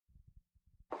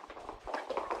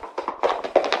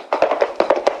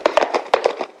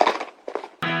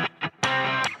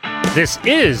This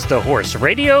is the Horse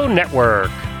Radio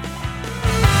Network.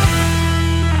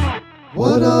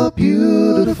 What a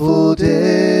beautiful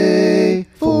day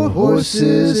for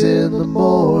horses in the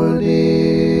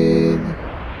morning.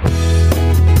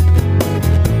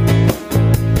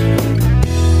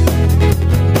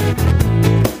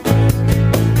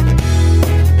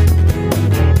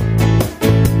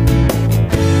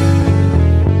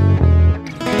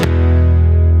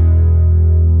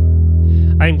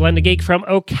 I'm Glenn the Geek from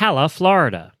Ocala,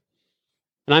 Florida.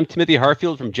 And I'm Timothy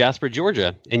Harfield from Jasper,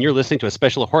 Georgia. And you're listening to a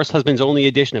special Horse Husbands Only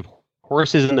edition of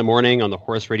Horses in the Morning on the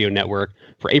Horse Radio Network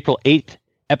for April 8th,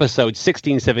 episode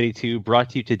 1672, brought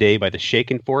to you today by the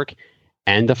Shake and Fork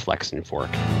and the Flex and Fork.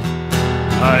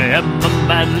 I am a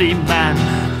manly man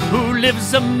who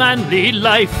lives a manly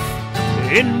life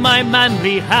in my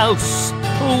manly house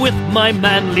with my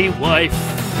manly wife.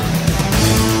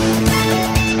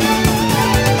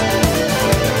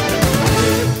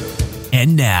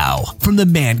 And now, from the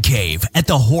Man Cave at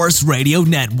the Horse Radio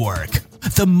Network,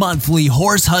 the monthly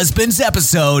Horse Husbands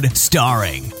episode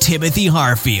starring Timothy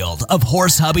Harfield of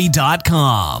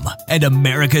HorseHubby.com and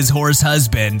America's Horse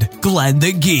Husband, Glenn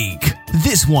the Geek.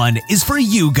 This one is for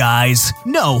you guys.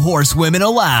 No horsewomen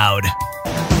allowed.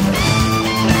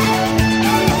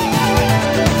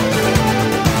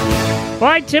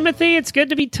 Why, Timothy, it's good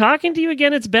to be talking to you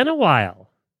again. It's been a while.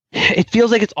 It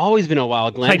feels like it's always been a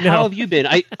while, Glenn. I know. How have you been?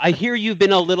 I hear you've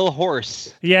been a little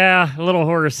hoarse. Yeah, a little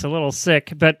hoarse, a little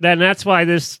sick. But then that's why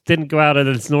this didn't go out at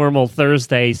its normal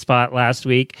Thursday spot last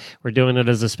week. We're doing it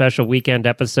as a special weekend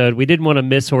episode. We didn't want to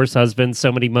miss Horse Husbands so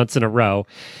many months in a row.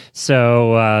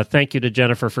 So thank you to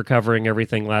Jennifer for covering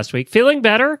everything last week. Feeling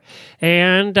better,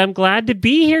 and I'm glad to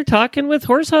be here talking with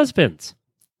Horse Husbands.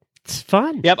 It's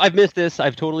fun. Yep, I've missed this.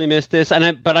 I've totally missed this.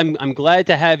 But I'm glad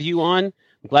to have you on.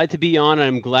 I'm glad to be on, and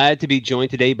I'm glad to be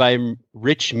joined today by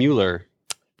Rich Mueller.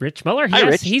 Rich Mueller, Hi,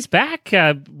 yes, Rich. he's back.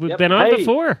 We've been on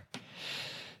before.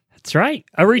 That's right.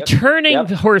 A returning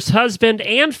horse husband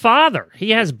and father.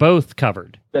 He has both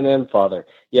covered. And father.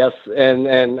 Yes,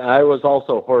 and I was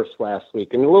also hoarse last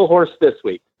week, and a little hoarse this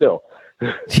week still.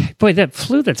 Boy, that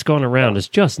flu that's going around is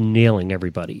just nailing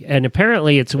everybody. And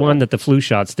apparently it's one that the flu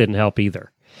shots didn't help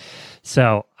either.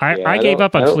 So I gave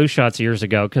up on flu shots years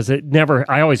ago because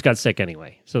I always got sick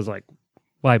anyway. So it's like,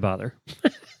 why bother?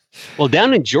 Well,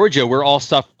 down in Georgia, we're all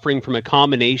suffering from a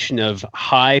combination of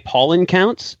high pollen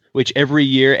counts, which every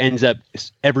year ends up,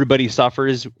 everybody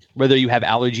suffers, whether you have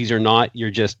allergies or not,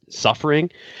 you're just suffering.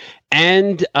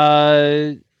 And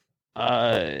I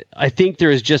think there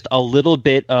is just a little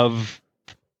bit of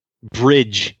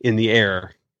bridge in the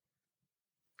air.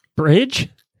 Bridge?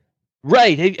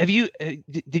 Right. Have you?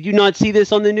 Did you not see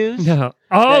this on the news? No.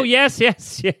 Oh, yes.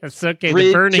 Okay,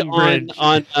 the burning bridge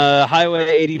on Highway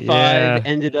 85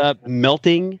 ended up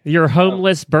melting. Your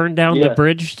homeless burned down the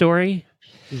bridge story.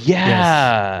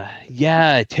 Yeah,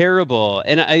 terrible.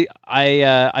 And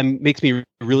I makes me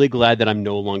really glad that I'm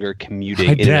no longer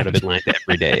commuting in and out of Atlanta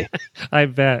every day. I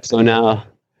bet. So now,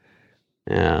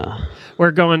 yeah.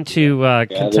 We're going to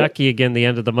Kentucky again the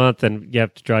end of the month, and you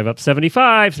have to drive up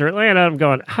 75 through Atlanta. I'm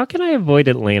going, how can I avoid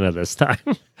Atlanta this time?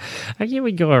 How can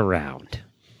we go around?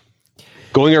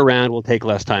 Going around will take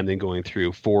less time than going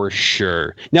through, for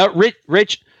sure. Now,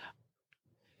 Rich,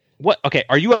 what? Okay,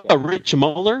 are you a Rich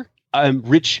Mueller?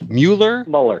 Rich Mueller?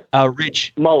 Mueller.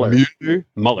 Rich Mueller.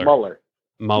 Mueller.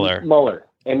 Mueller.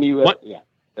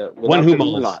 One who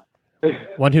mulls. Not.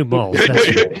 One who mulls.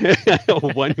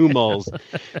 One who mulls.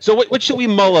 So what should we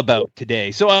mull about today?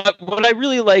 So what I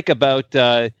really like about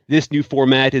this new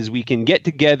format is we can get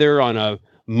together on a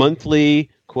monthly,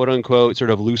 quote unquote,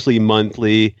 sort of loosely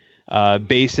monthly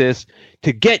basis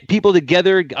to get people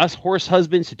together, us horse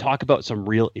husbands, to talk about some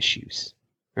real issues,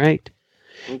 right?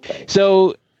 Okay.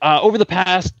 So over the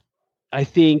past, I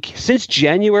think, since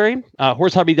January,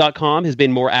 HorseHubby.com has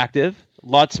been more active.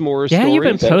 Lots more stories. Yeah, you've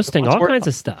been posting all kinds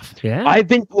of stuff. Yeah, I've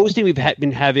been posting. We've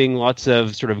been having lots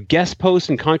of sort of guest posts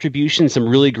and contributions, some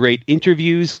really great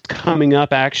interviews coming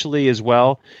up actually as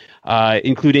well,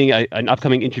 including an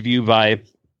upcoming interview by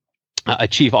a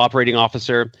chief operating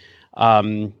officer.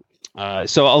 So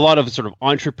a lot of sort of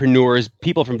entrepreneurs,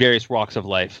 people from various walks of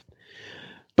life.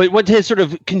 But what has sort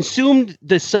of consumed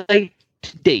the site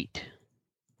to date,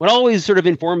 what always sort of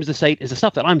informs the site is the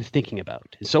stuff that I'm thinking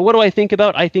about. So what do I think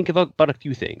about? I think about a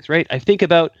few things, right? I think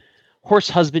about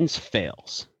horse husbands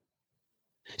fails.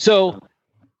 So,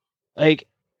 like,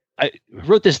 I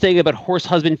wrote this thing about horse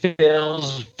husband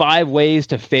fails, 5 ways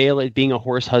to fail at being a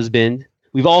horse husband.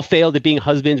 We've all failed at being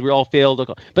husbands. We all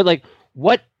failed. But like,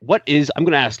 what is, I'm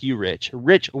going to ask you, Rich,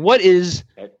 what is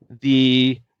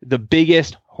the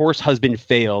biggest horse husband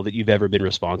fail that you've ever been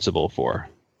responsible for?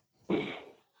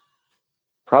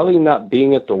 Probably not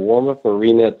being at the warm-up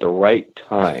arena at the right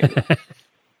time.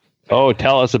 Oh,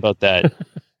 tell us about that.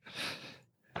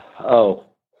 Oh,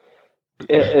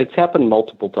 it's happened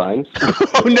multiple times.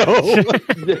 Oh,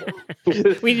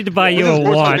 no. We need to buy you a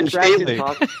watch.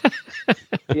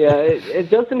 Yeah, it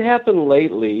doesn't happen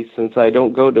lately since I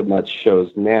don't go to much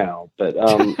shows now. But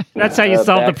that's how you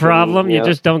solve the problem. Then, you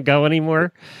just don't go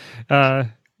anymore.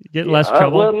 Get less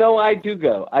trouble. Well, no, I do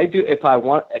go. I do if I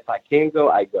can go,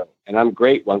 I go, and I'm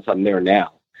great once I'm there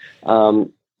now.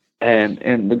 And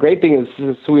the great thing is,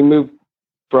 since we moved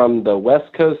from the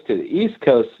West Coast to the East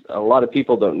Coast, a lot of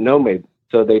people don't know me,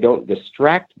 so they don't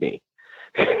distract me.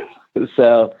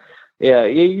 So, yeah,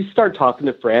 you start talking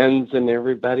to friends and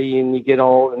everybody, and you get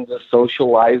all into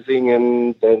socializing,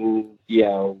 and then,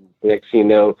 next thing you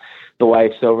know, the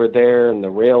wife's over there and the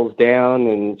rail's down,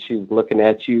 and she's looking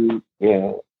at you,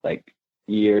 like,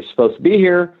 you're supposed to be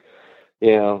here.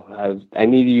 I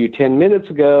needed you 10 minutes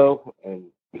ago, and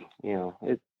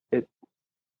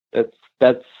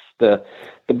that's the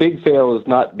big fail is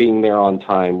not being there on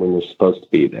time when you're supposed to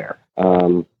be there,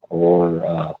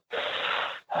 or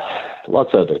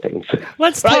lots of other things.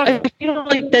 Let's talk. I feel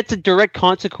like that's a direct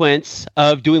consequence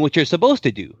of doing what you're supposed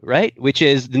to do, right? Which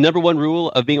is the number one rule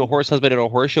of being a horse husband at a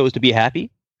horse show is to be happy.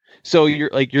 So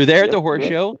you're there at the horse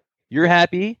show, you're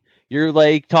happy, you're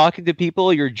like talking to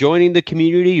people, you're joining the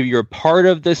community, you're part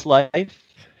of this life,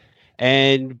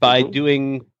 and by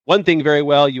doing one thing very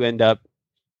well, you end up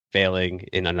failing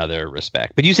in another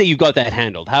respect. But you say you got that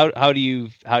handled. How do you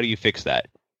fix that?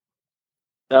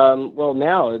 Well,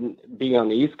 now being on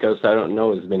the East Coast, I don't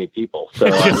know as many people, so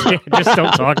just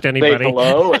don't talk to anybody. Say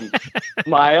hello and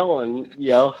smile, and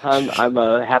I'm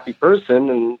a happy person,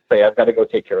 and say I've got to go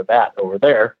take care of that over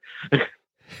there.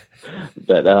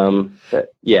 But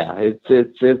yeah,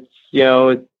 it's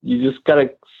you just got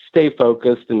to stay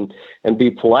focused and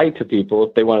be polite to people.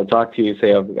 If they want to talk to you,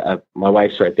 say, my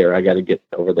wife's right there. I got to get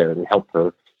over there and help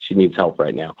her. She needs help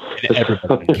right now.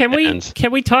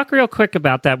 Can we talk real quick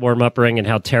about that warm-up ring and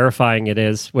how terrifying it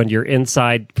is when you're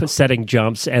inside setting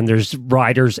jumps and there's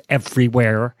riders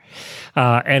everywhere?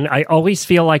 And I always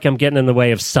feel like I'm getting in the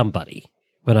way of somebody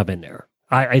when I'm in there.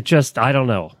 I don't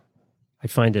know. I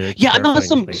find it. Yeah, I'm not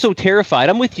so terrified.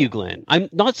 I'm with you, Glenn. I'm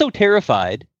not so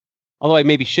terrified, although I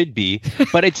maybe should be.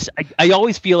 But I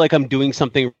always feel like I'm doing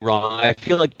something wrong. I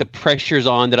feel like the pressure's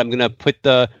on that I'm going to put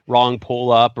the wrong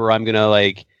pole up, or I'm going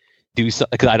to do something,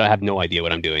 because I don't have no idea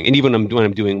what I'm doing. And even when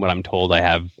I'm doing what I'm told,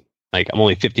 I'm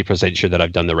only 50% sure that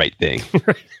I've done the right thing.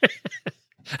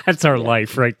 That's our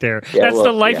life right there. Yeah, That's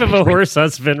the life of a horse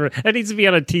husband. That needs to be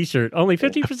on a T-shirt. Only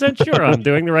 50% sure I'm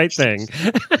doing the right thing.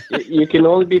 You can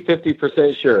only be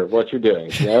 50% sure of what you're doing.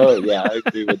 Yeah, I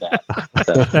agree with that.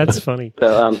 So, that's funny.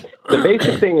 So the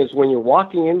basic thing is when you're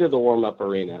walking into the warm-up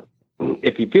arena,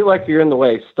 if you feel like you're in the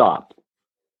way, stop.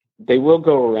 They will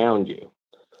go around you.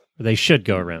 They should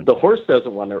go around. The horse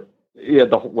doesn't want to. Yeah,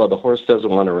 the horse doesn't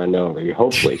want to run over you.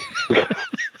 Hopefully,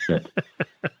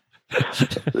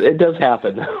 it does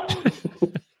happen.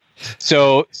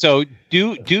 So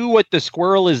do what the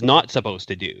squirrel is not supposed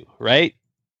to do, right?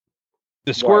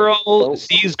 The squirrel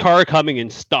sees car coming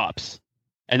and stops,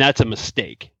 and that's a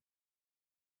mistake.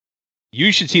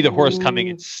 You should see the horse coming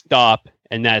and stop,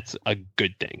 and that's a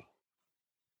good thing.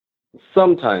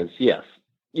 Sometimes, yes.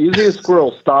 Usually a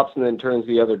squirrel stops and then turns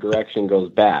the other direction, goes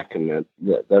back, and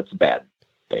that's a bad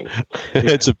thing.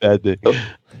 That's a bad thing.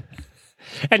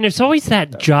 And there's always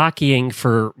that jockeying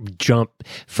for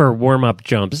warm-up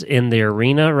jumps in the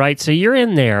arena, right? So you're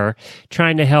in there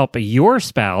trying to help your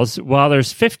spouse while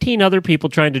there's 15 other people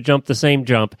trying to jump the same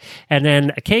jump. And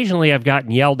then occasionally I've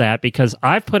gotten yelled at because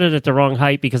I've put it at the wrong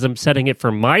height because I'm setting it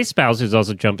for my spouse who's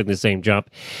also jumping the same jump.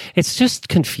 It's just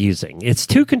confusing. It's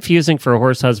too confusing for a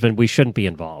horse husband. We shouldn't be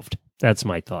involved. That's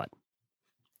my thought.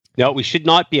 No, we should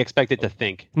not be expected to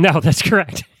think. No, that's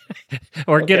correct.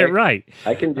 Or get it right.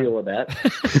 I can deal with that.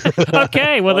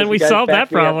 Okay, well then we solved that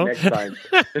problem. Next time.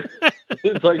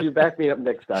 As long as you back me up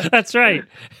next time. That's right.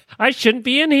 I shouldn't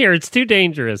be in here. It's too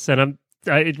dangerous, and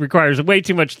it requires way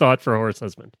too much thought for a horse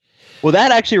husband. Well,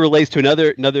 that actually relates to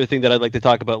another thing that I'd like to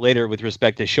talk about later with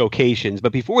respect to showcations.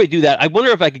 But before we do that, I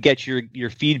wonder if I could get your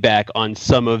feedback on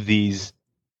some of these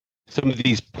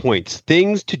points,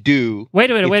 things to do.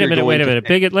 Wait a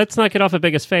minute. Let's not get off of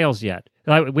biggest fails yet.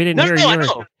 We didn't hear yours.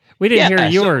 We didn't hear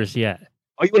yours yet.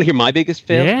 Oh, you want to hear my biggest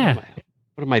fail? Yeah.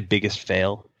 What are my biggest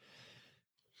fail?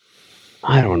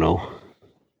 I don't know.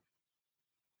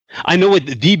 I know what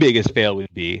the biggest fail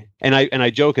would be, and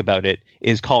I joke about it,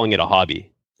 is calling it a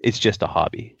hobby. It's just a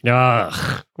hobby.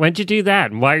 Ugh. When'd you do that?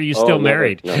 And why are you still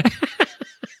married? No.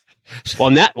 Well,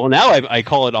 now I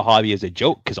call it a hobby as a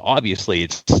joke because obviously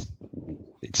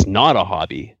it's not a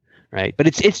hobby, right? But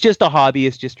it's just a hobby.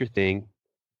 It's just your thing.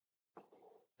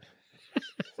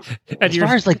 And as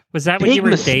far as like, was that when you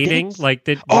were dating? Like,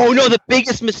 oh no, the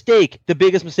biggest mistake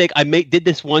I did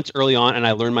this once early on, and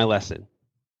I learned my lesson.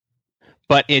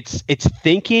 But it's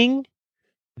thinking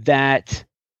that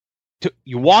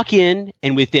you walk in,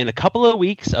 and within a couple of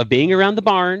weeks of being around the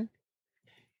barn,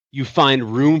 you find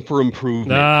room for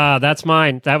improvement. That's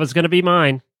mine. That was going to be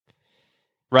mine.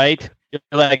 Right? You're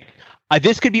like,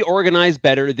 this could be organized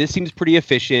better. This seems pretty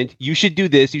efficient. You should do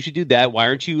this. You should do that. Why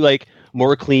aren't you like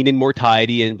more clean and more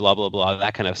tidy and blah, blah, blah,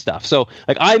 that kind of stuff. So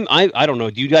like, I don't know.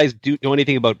 Do you guys know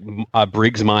anything about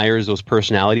Briggs-Myers, those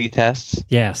personality tests?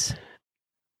 Yes.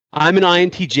 I'm an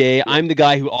INTJ. I'm the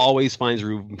guy who always finds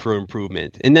room for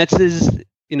improvement. And that's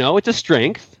it's a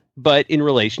strength, but in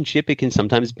relationship, it can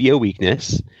sometimes be a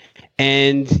weakness.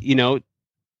 And,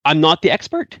 I'm not the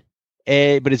expert,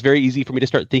 but it's very easy for me to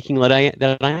start thinking that I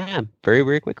am very,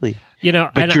 very quickly.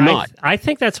 But you're not. I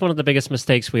think that's one of the biggest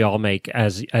mistakes we all make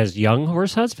as young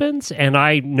horse husbands. And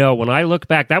I know when I look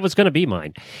back, that was going to be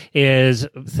mine, is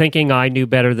thinking I knew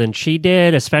better than she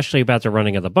did, especially about the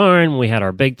running of the barn. We had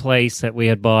our big place that we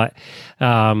had bought.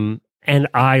 And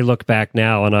I look back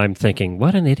now and I'm thinking,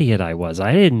 what an idiot I was.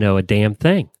 I didn't know a damn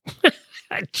thing.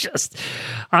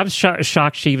 I'm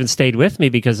shocked she even stayed with me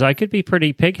because I could be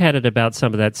pretty pig-headed about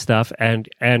some of that stuff.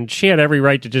 And she had every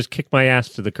right to just kick my ass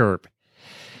to the curb.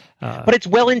 But it's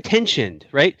well-intentioned,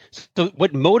 right? So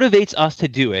what motivates us to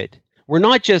do it, we're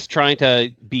not just trying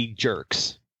to be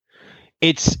jerks.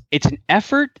 It's an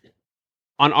effort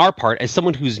on our part as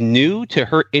someone who's new to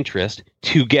her interest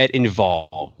to get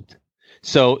involved.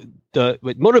 So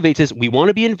what motivates us, we want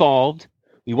to be involved.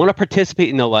 We want to participate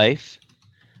in the life.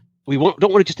 We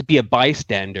don't want to just be a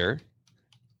bystander.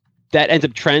 That ends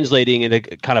up translating into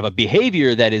kind of a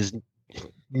behavior that is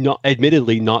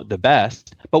admittedly not the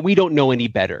best, but we don't know any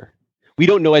better. We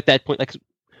don't know at that point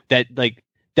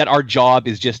that our job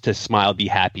is just to smile, be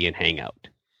happy, and hang out.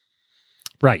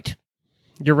 Right.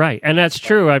 You're right. And that's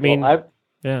true. I mean,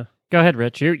 yeah. Go ahead,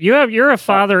 Rich. You're a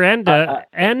father and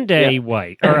a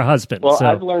wife or a husband. Well, so.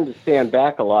 I've learned to stand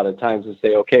back a lot of times and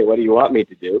say, okay, what do you want me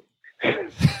to do?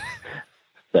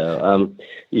 So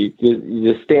you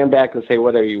just stand back and say,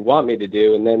 whatever you want me to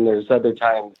do. And then there's other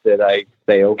times that I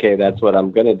say, okay, that's what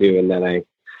I'm going to do. And then I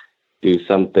do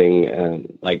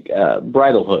something like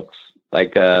bridle hooks,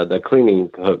 like the cleaning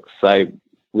hooks. I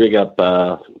rig up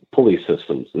pulley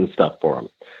systems and stuff for them.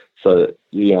 So that,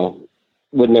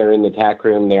 when they're in the tack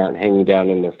room, they aren't hanging down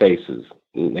in their faces.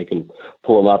 And they can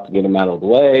pull them up and get them out of the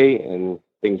way and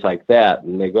things like that.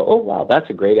 And they go, oh, wow, that's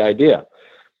a great idea.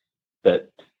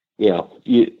 But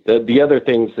the other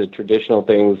things, the traditional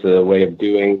things, the way of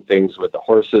doing things with the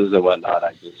horses and whatnot,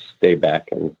 I just stay back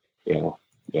and, I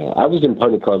was in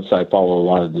pony club, so I follow a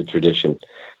lot of the tradition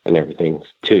and everything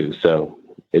too. So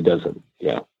it doesn't,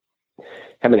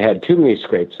 haven't had too many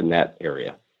scrapes in that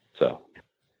area. So,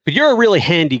 but you're a really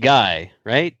handy guy,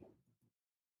 right?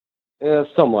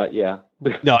 Somewhat, yeah.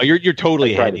 No, you're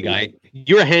totally a handy guy.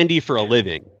 You're handy for a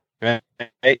living, right?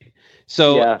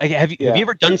 So have you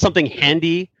ever done something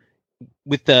handy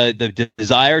with the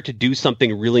desire to do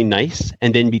something really nice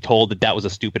and then be told that was a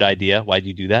stupid idea? Why did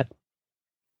you do that?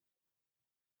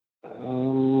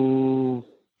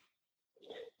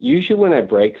 Usually when I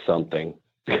break something.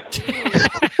 Yeah.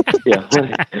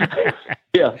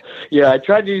 I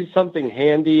try to do something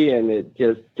handy and it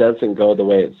just doesn't go the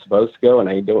way it's supposed to go, and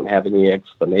I don't have any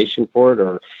explanation for it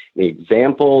or any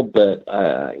example. But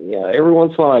every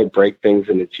once in a while I break things,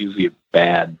 and it's usually a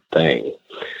bad thing.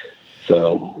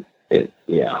 So it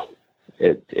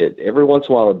every once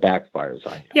in a while it backfires.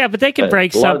 But they can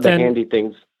break something. Of the handy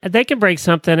things. They can break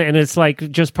something, and it's like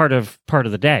just part of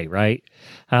the day, right?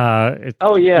 Mogi's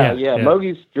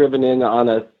driven in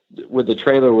with a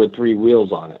trailer with 3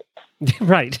 wheels on it.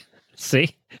 Right.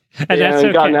 See, and that's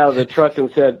okay. Gotten out of the truck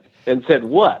and said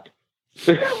what?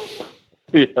 So,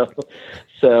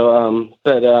 I'm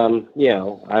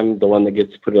the one that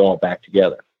gets to put it all back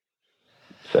together.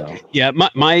 So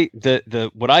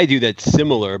the what I do that's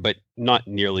similar but not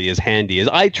nearly as handy is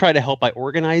I try to help by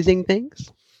organizing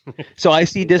things. So I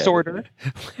see disorder.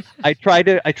 I try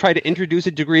to introduce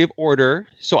a degree of order.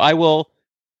 So I will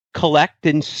collect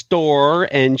and store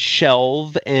and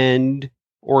shelve and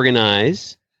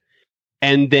organize,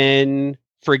 and then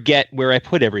forget where I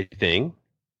put everything.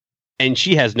 And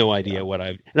she has no idea what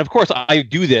and of course I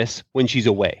do this when she's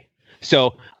away.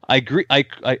 So I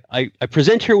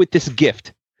present her with this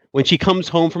gift. When she comes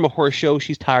home from a horse show,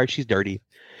 she's tired, she's dirty.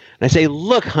 And I say,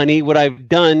 look, honey, what I've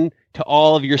done to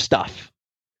all of your stuff.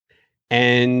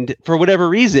 And for whatever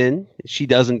reason, she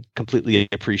doesn't completely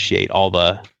appreciate all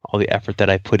the effort that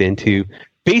I put into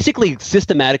basically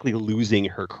systematically losing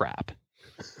her crap.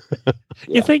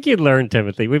 You think you'd learn,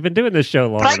 Timothy? We've been doing this show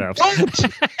long But enough. I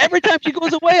don't. Every time she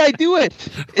goes away, I do it.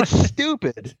 It's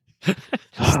stupid.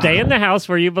 Stay in the house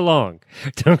where you belong.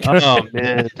 Don't go. Oh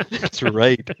man, that's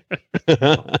right.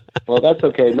 Well, that's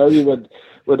okay. Maybe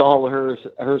with all her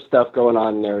stuff going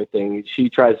on and everything, she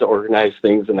tries to organize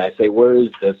things, and I say, "Where is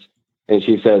this?" And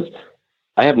she says,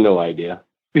 "I have no idea."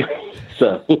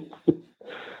 so,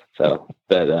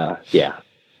 but yeah,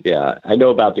 I know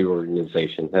about the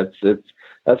organization.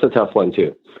 That's a tough one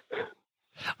too.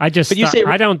 I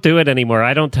don't do it anymore.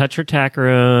 I don't touch her tack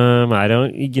room. I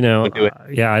don't, Don't do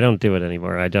it. I don't do it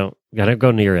anymore. I don't go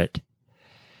near it.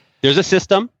 There's a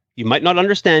system. You might not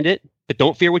understand it, but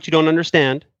don't fear what you don't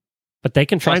understand. But they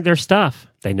can find their stuff.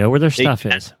 They know where their stuff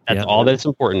is. That's all that's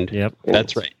important. Yep.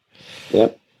 That's right.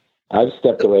 Yep. I've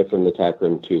stepped away from the tack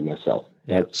room too myself.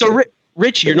 So,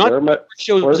 Rich, you're not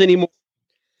shows anymore.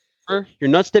 You're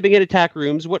not stepping into tack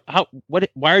rooms. Why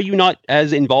are you not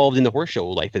as involved in the horse show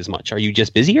life as much? Are you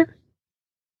just busier?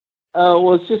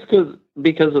 Well, it's just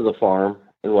because of the farm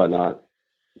and whatnot.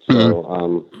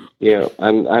 So,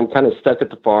 I'm kind of stuck at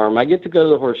the farm. I get to go to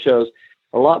the horse shows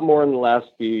a lot more in the last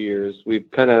few years. We've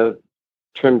kind of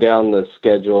trimmed down the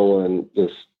schedule and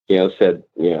just, said,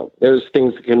 there's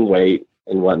things that can wait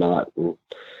and whatnot. And,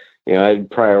 I'd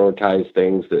prioritize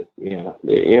things that,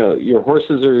 your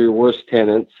horses are your worst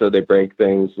tenants, so they break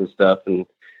things and stuff. And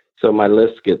so my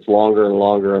list gets longer and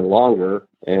longer and longer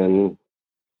and,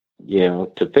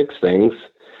 to fix things.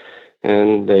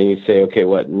 And then you say, okay,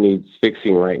 what needs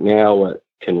fixing right now? What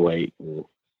can wait? And,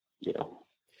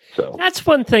 so that's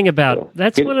one thing about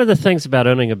one of the things about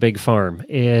owning a big farm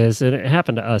is, and it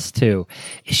happened to us too,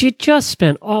 is you just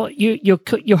spent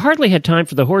you hardly had time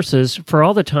for the horses for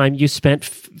all the time you spent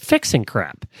fixing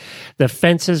crap. The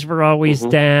fences were always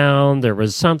down. There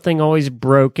was something always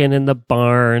broken in the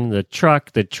barn, the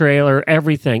truck, the trailer,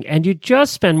 everything. And you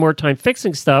just spend more time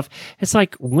fixing stuff. It's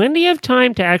like, when do you have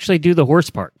time to actually do the horse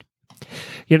part?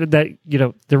 The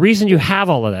reason you have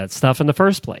all of that stuff in the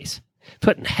first place.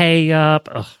 Putting hay up.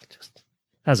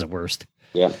 That's the worst.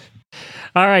 Yeah.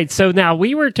 All right. So now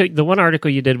the one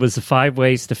article you did was the 5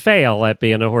 ways to fail at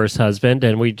being a horse husband.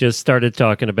 And we just started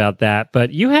talking about that,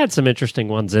 but you had some interesting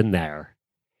ones in there.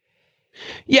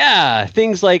 Yeah.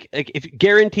 Things like if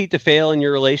guaranteed to fail in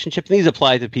your relationship, and these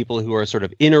apply to people who are sort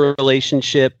of in a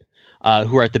relationship,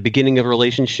 who are at the beginning of a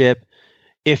relationship.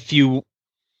 If your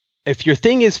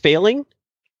thing is failing,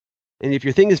 and if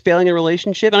your thing is failing in a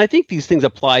relationship, and I think these things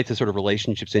apply to sort of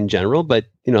relationships in general, but,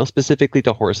 specifically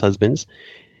to horse husbands,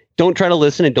 don't try to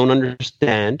listen and don't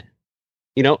understand,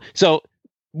 So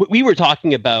we were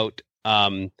talking about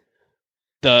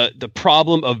the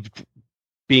problem of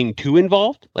being too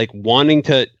involved, like wanting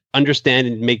to understand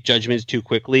and make judgments too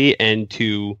quickly and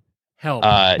to help.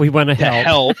 We want to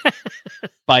help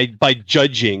by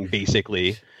judging,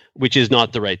 basically, which is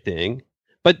not the right thing.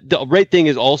 But the right thing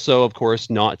is also, of course,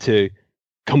 not to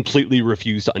completely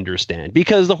refuse to understand,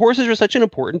 because the horses are such an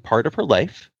important part of her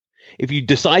life. If you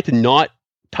decide to not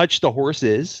touch the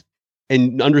horses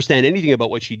and understand anything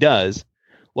about what she does,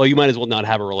 well, you might as well not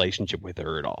have a relationship with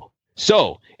her at all.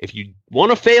 So if you want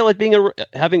to fail at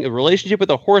having a relationship with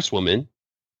a horsewoman,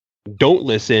 don't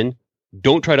listen,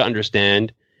 don't try to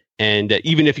understand. And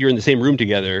even if you're in the same room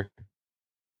together,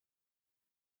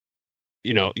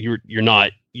 you're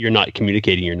not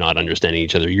communicating, you're not understanding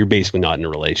each other. You're basically not in a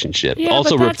relationship. Yeah,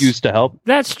 also refuse to help.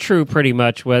 That's true pretty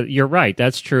much. You're right.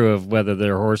 That's true of whether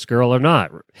they're a horse girl or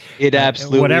not. It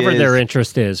absolutely whatever is. Their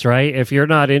interest is, right? If you're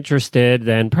not interested,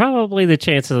 then probably the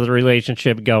chances of the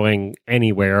relationship going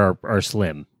anywhere are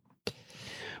slim.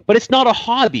 But it's not a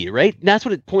hobby, right? And that's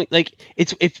what it point. Like,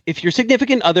 it's if your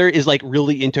significant other is like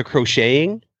really into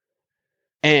crocheting,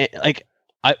 and like,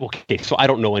 so I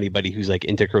don't know anybody who's like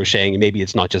into crocheting, and maybe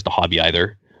it's not just a hobby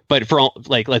either. But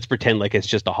let's pretend like it's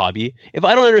just a hobby. If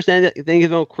I don't understand anything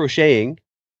about crocheting, I'm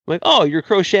like, oh, you're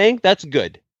crocheting? That's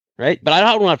good, right? But I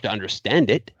don't have to understand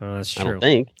it. Oh, that's true. I don't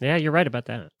think. Yeah, you're right about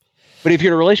that. But if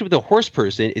you're in a relationship with a horse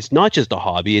person, it's not just a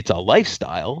hobby; it's a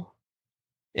lifestyle,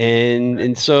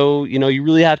 and so you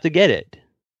really have to get it.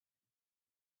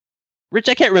 Rich,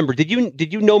 I can't remember. Did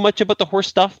you know much about the horse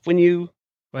stuff when you?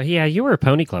 Well, yeah, you were a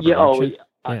pony clubber. Yeah. Weren't you?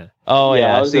 Yeah. Oh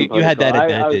yeah. So you had that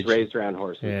advantage. I was raised around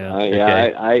horses. Yeah.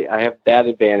 I have that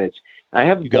advantage. I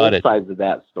have both sides of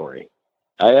that story.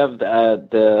 I have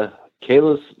the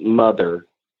Kayla's mother,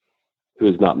 who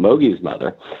is not Mogi's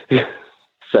mother.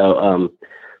 So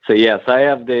yes, I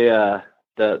have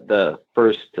the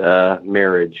first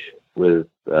marriage with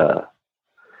the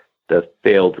the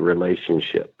failed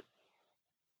relationship.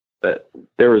 But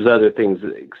there was other things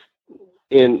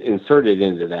inserted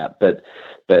into that. But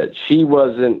she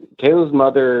wasn't. Kayla's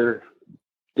mother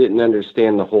didn't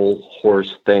understand the whole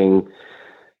horse thing.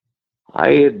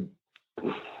 At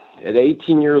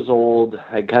 18 years old,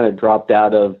 I kind of dropped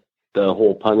out of the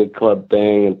whole pony club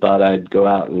thing and thought I'd go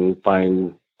out and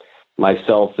find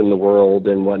myself in the world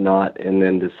and whatnot, and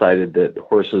then decided that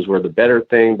horses were the better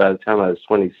thing by the time I was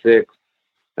 26.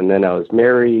 And then I was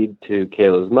married to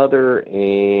Kayla's mother,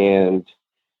 and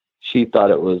she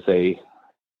thought it was a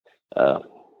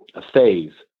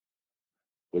phase,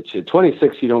 which at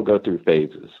 26, you don't go through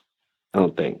phases. I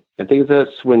don't think. I think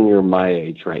that's when you're my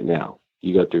age right now.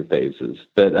 You go through phases.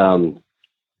 But,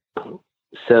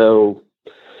 so,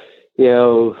 you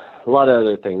know, a lot of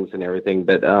other things and everything.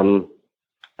 But,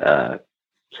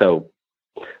 so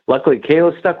luckily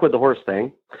Kayla stuck with the horse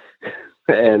thing.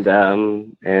 and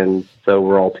so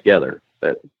we're all together.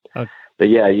 But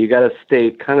yeah, you got to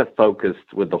stay kind of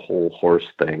focused with the whole horse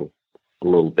thing a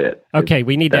little bit. Okay,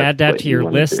 we need to add that to your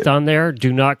list on there.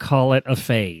 Do not call it a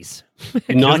phase. It's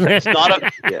not a hobby.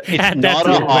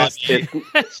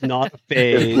 It's not a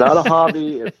phase. It's not a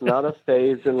hobby. It's not a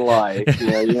phase in life. You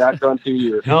know, you're not going through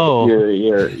your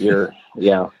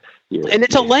and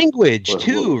it's a language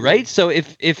too, right? So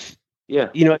if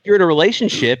you know, if you're in a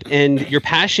relationship and your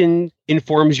passion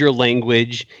informs your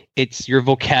language, it's your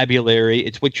vocabulary,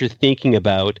 it's what you're thinking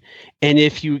about. And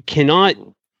if you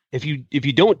don't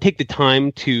take the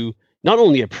time to not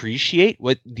only appreciate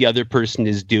what the other person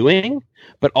is doing,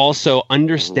 but also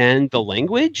understand the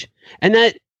language, and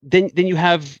that then you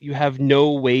have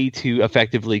no way to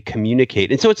effectively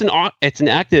communicate. And so it's an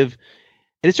active,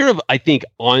 and it's sort of, I think,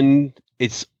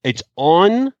 it's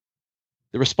the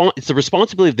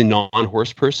responsibility of the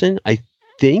non-horse person, I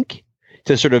think,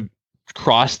 to sort of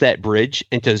cross that bridge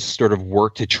and to sort of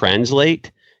work to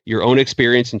translate your own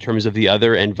experience in terms of the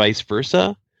other and vice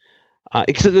versa.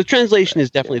 Because the translation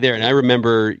is definitely there. And I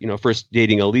remember, you know, first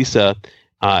dating Elisa,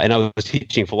 and I was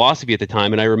teaching philosophy at the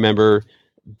time, and I remember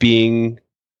being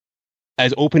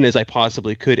as open as I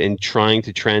possibly could and trying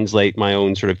to translate my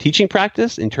own sort of teaching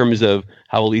practice in terms of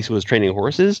how Elisa was training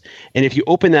horses. And if you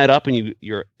open that up and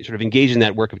you're sort of engaged in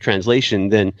that work of translation,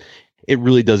 then it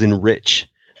really does enrich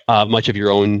much of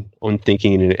your own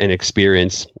thinking and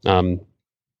experience. But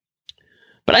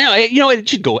it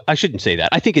should go. I shouldn't say that.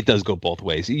 I think it does go both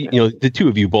ways. You know, the two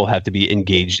of you both have to be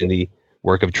engaged in the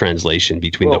work of translation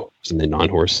between the horse and the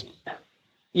non-horse.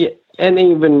 Yeah, and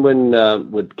even when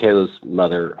with Kayla's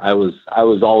mother, I was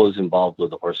always involved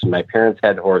with the horses. My parents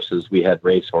had horses. We had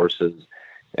race horses,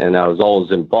 and I was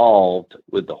always involved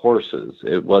with the horses.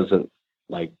 It wasn't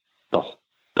like the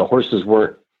horses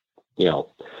weren't, you know,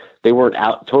 they weren't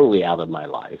totally out of my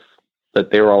life,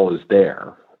 but they were always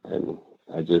there. And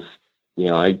I just, you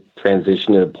know, I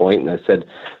transitioned at a point and I said,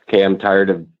 okay, I'm tired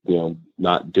of, you know,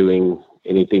 not doing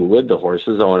anything with the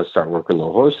horses. I want to start working the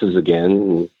horses again.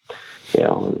 And, you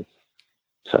know, and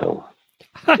so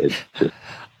it just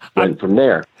went from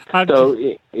there. So,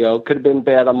 you know, it could have been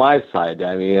bad on my side.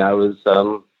 I mean, I was,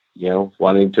 you know,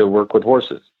 wanting to work with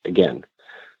horses again.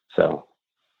 So.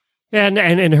 And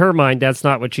in her mind, that's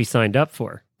not what she signed up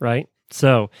for, right?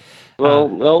 So.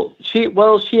 She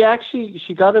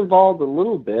got involved a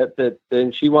little bit, but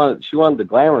then she wanted the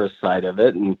glamorous side of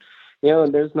it, and you know,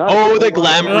 there's not. Oh, the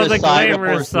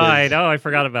glamorous side. Oh, I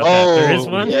forgot about that. There is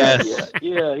one. Yes.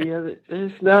 Yeah.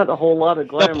 There's not a whole lot of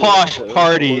glamour. The posh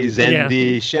parties and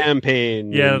the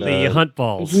champagne. Yeah, and the hunt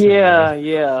balls. Yeah.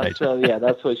 Right. So yeah,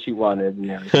 that's what she wanted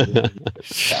and everything.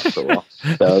 So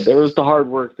there was the hard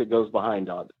work that goes behind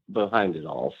it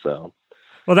all. So.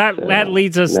 Well, that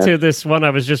leads us to this one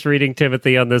I was just reading,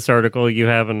 Timothy, on this article you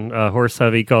have in Horse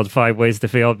Hubby called 5 Ways to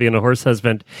Fail at Being a Horse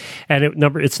Husband. And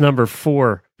it's number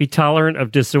 4, be tolerant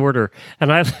of disorder.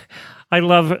 And I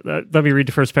love, let me read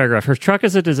the first paragraph. Her truck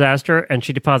is a disaster, and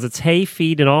she deposits hay,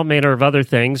 feed, and all manner of other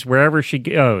things wherever she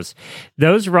goes.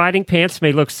 Those riding pants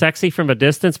may look sexy from a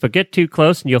distance, but get too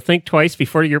close and you'll think twice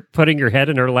before you're putting your head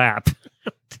in her lap.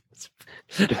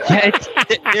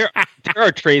 There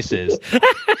are traces.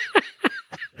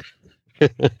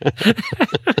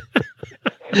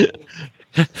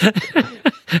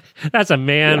 That's a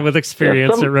man with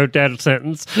experience that wrote that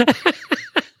sentence.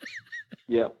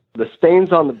 Yeah, the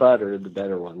stains on the butt are the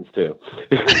better ones too.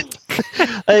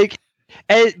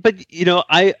 But you know,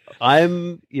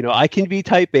 I'm you know, I can be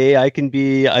type A. I've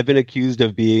been accused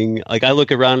of being like, I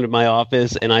look around at my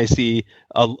office and I see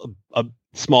a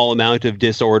small amount of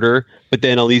disorder, but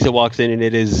then Elisa walks in and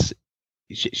it is.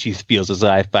 She feels as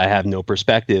if I have no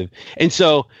perspective. And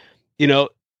so, you know,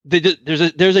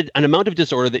 there's an amount of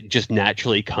disorder that just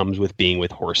naturally comes with being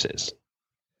with horses.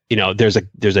 There's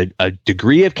a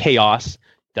degree of chaos,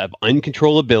 of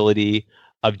uncontrollability,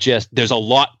 of just there's a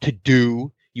lot to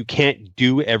do. You can't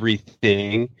do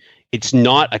everything. It's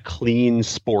not a clean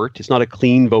sport. It's not a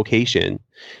clean vocation.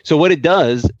 So what it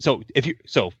does,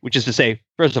 which is to say,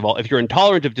 first of all, if you're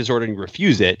intolerant of disorder and you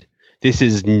refuse it, this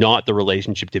is not the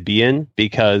relationship to be in,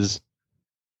 because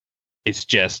it's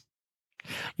just,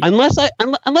 unless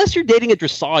you're dating a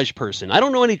dressage person. I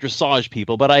don't know any dressage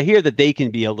people, but I hear that they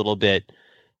can be a little bit.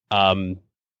 Don't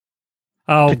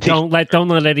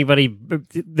let anybody.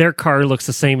 Their car looks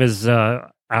the same as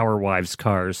our wives'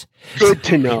 cars. Good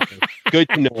to know. Good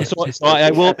to know. So I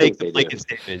will make the blanket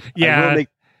statement. Yeah. I will make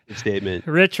the statement.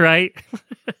 Rich, right?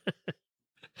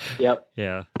 Yep.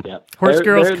 Yeah. Yep. Horse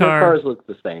girl's their car. cars look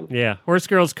the same. Yeah. Horse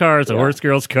girl's car is a horse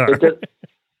girl's car.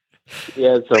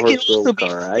 Yeah, it's a horse girl's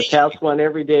car. I pass one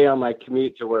every day on my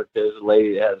commute to work. There's a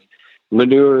lady that has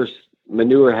manure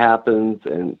happens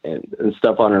and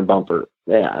stuff on her bumper.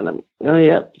 Yeah, and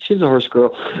she's a horse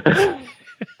girl.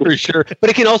 For sure. But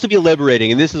it can also be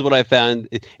liberating. And this is what I found.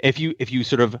 If you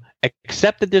sort of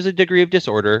accept that there's a degree of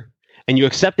disorder and you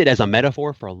accept it as a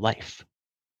metaphor for life.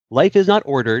 Life is not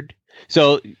ordered.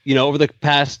 So, over the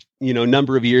past,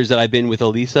 number of years that I've been with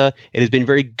Elisa, it has been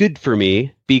very good for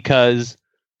me because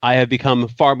I have become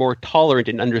far more tolerant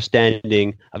and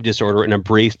understanding of disorder and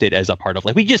embraced it as a part of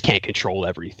life. We just can't control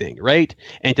everything, right?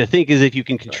 And to think as if you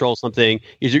can control something,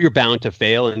 you're bound to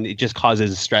fail, and it just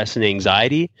causes stress and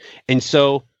anxiety. And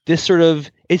so this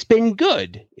it's been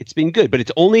good. It's been good, but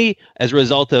it's only as a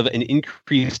result of an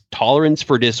increased tolerance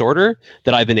for disorder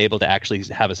that I've been able to actually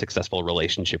have a successful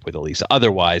relationship with Elisa.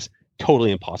 Otherwise,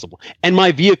 totally impossible. And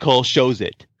my vehicle shows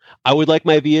it. I would like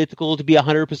my vehicle to be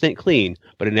 100% clean,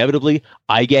 but inevitably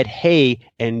I get hay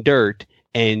and dirt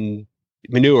and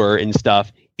manure and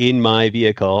stuff in my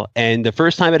vehicle. And the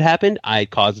first time it happened, it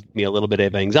caused me a little bit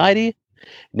of anxiety.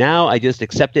 Now I just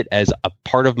accept it as a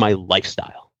part of my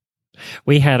lifestyle.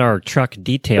 We had our truck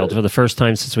detailed for the first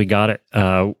time since we got it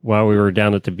while we were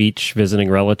down at the beach visiting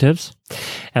relatives.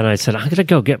 And I said, I'm going to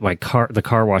go get the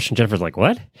car wash. And Jennifer's like,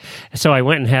 what? So I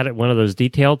went and had it one of those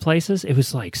detailed places. It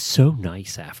was like so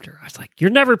nice after. I was like,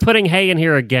 you're never putting hay in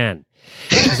here again.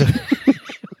 It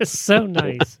was so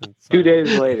nice. 2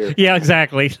 days later. Yeah,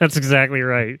 exactly. That's exactly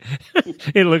right.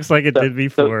 It looks like it did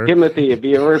before. So, Timothy, have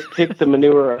you ever picked the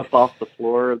manure up off the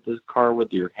floor of the car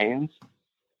with your hands?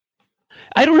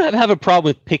 I don't have a problem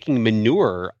with picking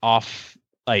manure off,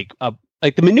 like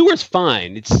the manure's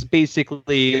fine. It's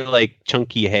basically like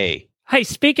chunky hay. Hey,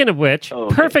 speaking of which,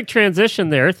 perfect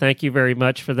transition there. Thank you very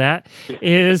much for that.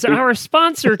 Is our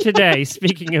sponsor today.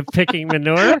 Speaking of picking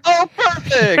manure. Oh,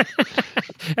 perfect.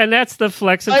 And that's the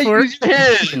Flex and Fork. Use your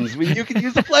hands. You can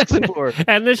use the Flex and Fork.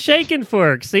 And the Shake and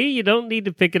Fork. See, you don't need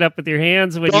to pick it up with your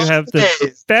hands when you have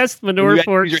the best manure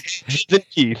forks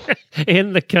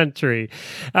in the country.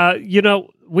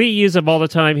 We use them all the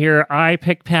time here. I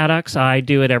pick paddocks. I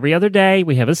do it every other day.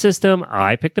 We have a system.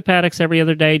 I pick the paddocks every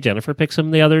other day. Jennifer picks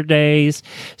them the other days.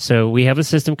 So we have a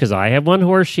system because I have one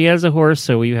horse. She has a horse.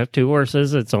 So we have two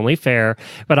horses. It's only fair.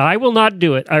 But I will not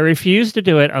do it. I refuse to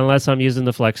do it unless I'm using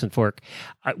the Flex and Fork.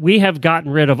 We have gotten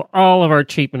rid of all of our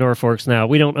cheap manure forks now.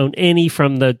 We don't own any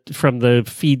from the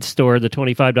feed store, the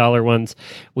 $25 ones.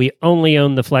 We only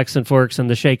own the Flex and Forks and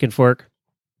the Shake and Fork.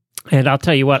 And I'll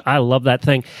tell you what, I love that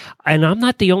thing. And I'm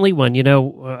not the only one.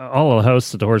 All the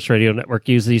hosts of the Horse Radio Network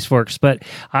use these forks. But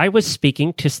I was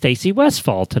speaking to Stacy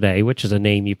Westfall today, which is a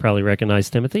name you probably recognize,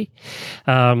 Timothy.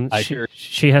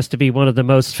 She has to be one of the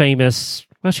most famous.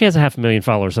 Well, she has 500,000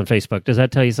 followers on Facebook. Does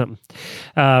that tell you something?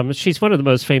 She's one of the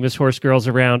most famous horse girls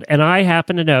around. And I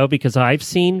happen to know because I've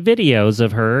seen videos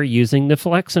of her using the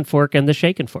Flex and Fork and the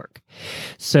Shake and Fork.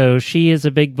 So she is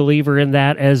a big believer in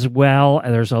that as well.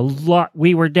 And there's a lot.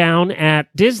 We were down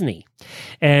at Disney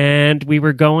and we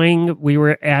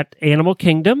were at Animal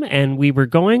Kingdom and we were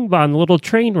going on a little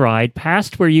train ride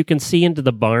past where you can see into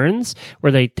the barns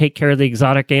where they take care of the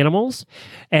exotic animals.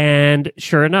 And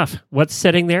sure enough, what's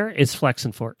sitting there is Flex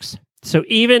and Forks. So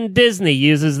even Disney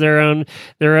uses their own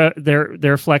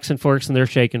their Flex and Forks and their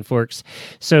Shake and Forks.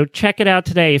 So check it out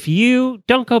today. If you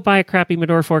don't go buy a crappy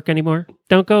manure fork anymore,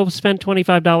 don't go spend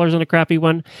 $25 on a crappy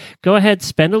one. Go ahead,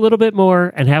 spend a little bit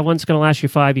more and have one that's going to last you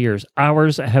 5 years.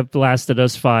 Ours have lasted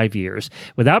us 5 years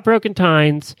without broken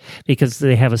tines because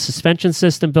they have a suspension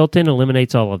system built in,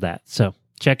 eliminates all of that. So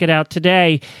check it out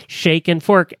today. Shake and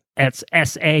Fork. That's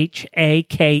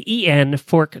SHAKEN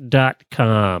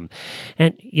fork.com.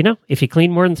 And, if you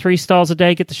clean more than 3 stalls a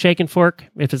day, get the Shake and Fork.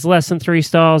 If it's less than 3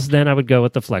 stalls, then I would go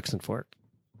with the Flex and Fork.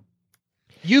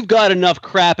 You've got enough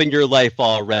crap in your life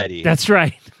already. That's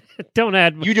right. Don't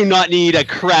add. You do not need a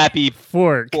crappy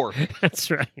fork.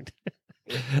 That's right.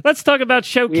 Let's talk about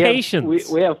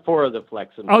showcations. We have 4 of the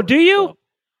Flexen. Oh, do you? So.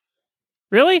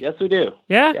 Really? Yes, we do.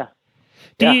 Yeah? Yeah.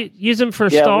 Do you use them for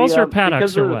stalls or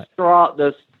paddocks or what?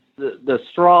 The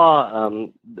straw,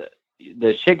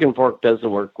 the shake and fork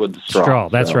doesn't work with the straw.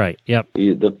 That's right. Yep.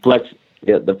 The flex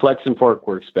and fork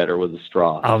works better with the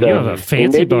straw. Oh, so, you have a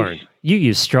fancy barn. You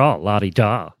use straw,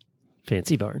 la-di-da.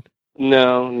 Fancy barn.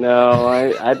 No,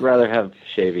 I'd rather have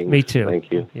shavings. Me too.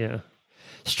 Thank you. Yeah.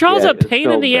 Straw's a pain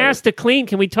in the ass to clean.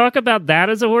 Can we talk about that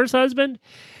as a horse husband?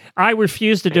 I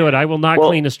refuse to do it. I will not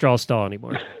clean a straw stall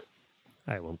anymore.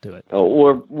 I won't do it.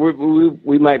 Oh,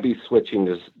 we might be switching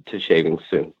to shavings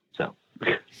soon.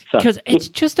 Because it's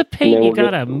just a pain. You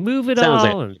gotta move it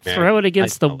all and throw it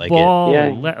against the wall.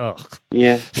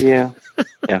 Yeah.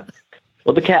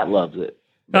 Well, the cat loves it.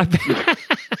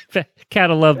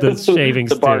 Cat'll love the shavings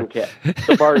the barn too.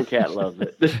 The barn cat loves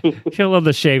it. She'll love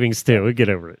the shavings too. We'll get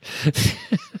over it.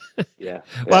 Yeah.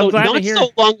 Well, I'm glad to hear.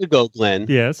 Not so long ago, Glenn.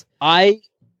 Yes. I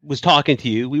was talking to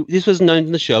you. This was not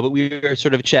in the show, but we were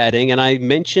sort of chatting, and I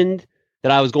mentioned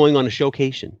that I was going on a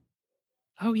showcation.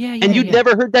 Oh yeah. And you'd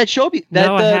never heard that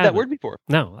that word before.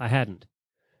 No, I hadn't.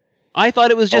 I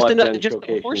thought it was just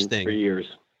a horse thing for years.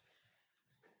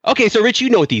 Okay, so Rich, you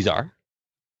know what these are.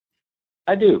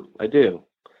 I do.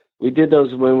 We did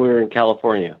those when we were in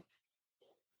California.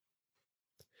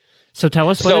 So tell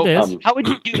us what it is. How would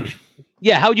you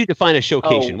define a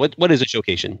showcation? What is a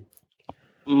showcation?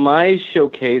 My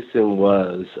showcation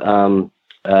was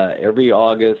every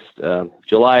August,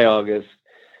 July, August,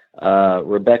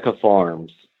 Rebecca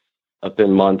Farms up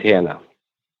in Montana.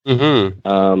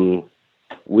 Mm-hmm.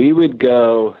 We would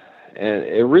go, and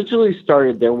it originally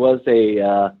started. There's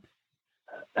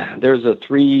a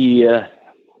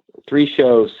three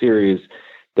show series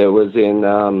that was in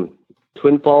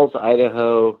Twin Falls,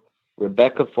 Idaho,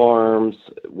 Rebecca Farms,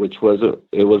 it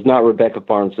was not Rebecca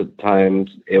Farms at the time.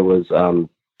 It was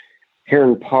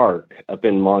Heron Park up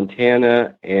in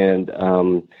Montana and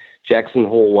Jackson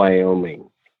Hole, Wyoming.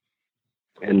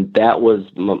 And that was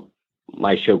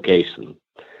my showcation.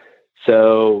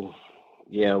 So,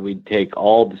 we'd take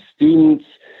all the students,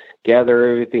 gather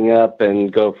everything up,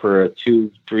 and go for a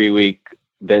 2-3 week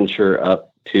venture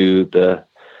up to the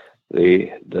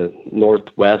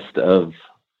northwest of,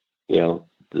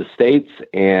 the States.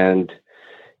 And,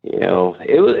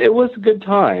 it was a good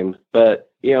time,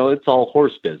 but, it's all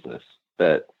horse business.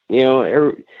 But,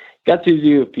 got to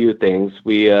do a few things.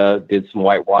 We did some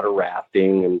whitewater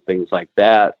rafting and things like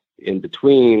that in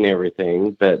between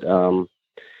everything. But, it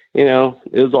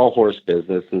was all horse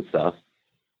business and stuff.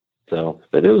 So,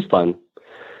 but it was fun.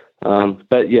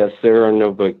 But yes, there are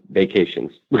no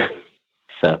vacations.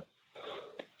 So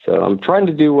I'm trying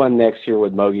to do one next year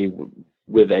with Mogi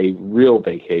with a real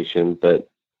vacation, but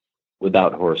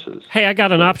without horses. Hey, I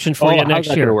got an option for you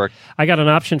next year. I got an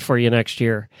option for you next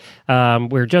year.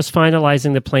 We're just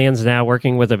finalizing the plans now,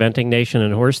 working with Eventing Nation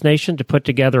and Horse Nation to put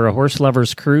together a horse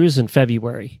lovers cruise in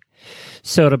February.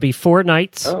 So it'll be 4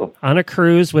 nights on a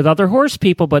cruise with other horse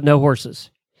people, but no horses.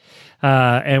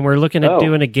 And we're looking at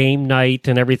doing a game night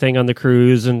and everything on the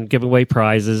cruise and giving away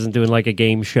prizes and doing like a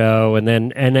game show. And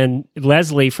then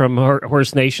Leslie from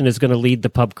Horse Nation is going to lead the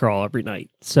pub crawl every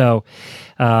night. So,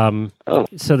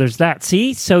 so there's that.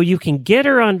 See, so you can get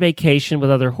her on vacation with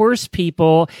other horse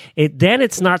people. Then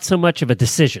it's not so much of a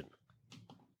decision.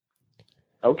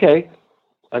 Okay.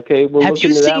 We'll look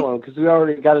into that one because we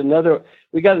already got another.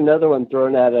 We got another one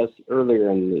thrown at us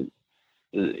earlier in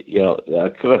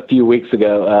a few weeks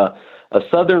ago. A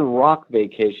Southern Rock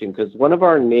vacation, because one of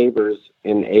our neighbors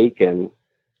in Aiken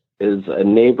is a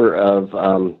neighbor of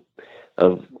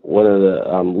one of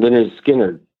the Leonard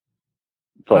Skinner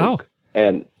folk,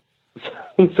 and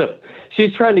so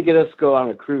she's trying to get us to go on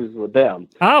a cruise with them.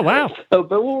 Oh wow! So,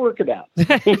 but we'll work it out.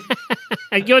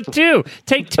 I go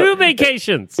take 2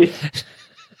 vacations.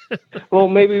 Well,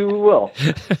 maybe we will.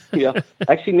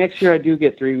 Actually, next year I do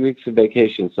get 3 weeks of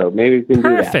vacation, so maybe we can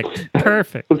do that.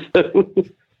 Perfect.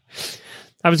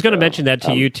 I was going to mention that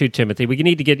to you too, Timothy. We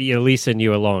need to get Lisa and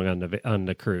you along on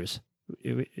the cruise.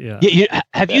 Yeah.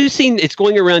 Have you seen? It's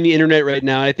going around the internet right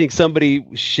now. I think somebody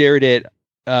shared it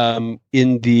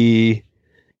in the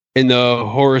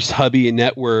Horse Hubby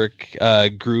Network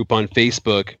group on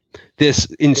Facebook. This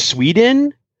in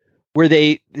Sweden, where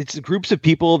it's groups of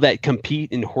people that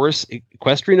compete in horse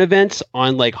equestrian events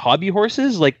on like hobby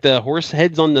horses, like the horse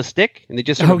heads on the stick, and they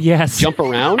just jump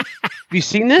around. Have you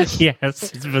seen this? Yes,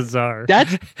 it's bizarre.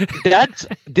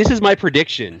 This is my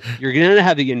prediction. You're going to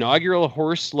have the inaugural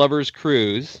horse lovers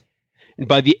cruise, and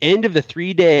by the end of the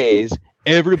 3 days,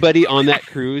 everybody on that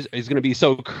cruise is going to be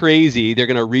so crazy. They're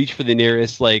going to reach for the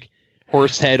nearest like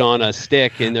horse head on a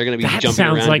stick, and they're going to be that jumping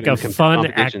around. That sounds like a fun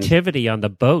activity on the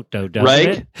boat, though, doesn't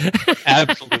right? it?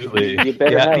 Absolutely. You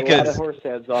better have a lot of horse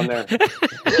heads on there.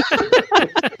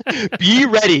 Be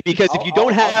ready, because if you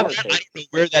don't have that, I don't know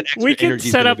where that extra we could energy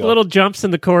is set gonna up go. little jumps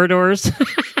in the corridors.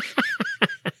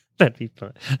 That'd be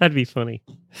fun. That'd be funny.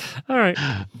 All right.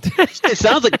 It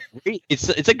sounds like great. It's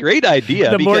a great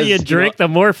idea. The more because, you drink, the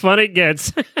more fun it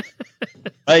gets.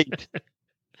 Right.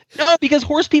 No, because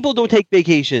horse people don't take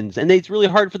vacations, and it's really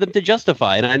hard for them to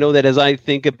justify. And I know that as I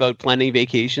think about planning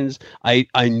vacations, I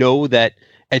know that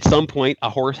at some point a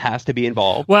horse has to be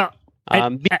involved. Well,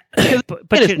 because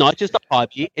it's not just a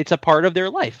hobby; it's a part of their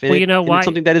life. And well, you know why? It's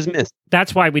something that is missed.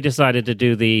 That's why we decided to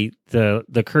do the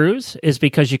cruise, is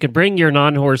because you can bring your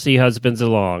non-horsey husbands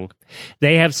along.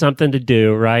 They have something to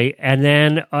do, right? And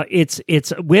then it's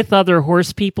with other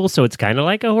horse people, so it's kind of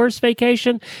like a horse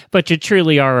vacation, but you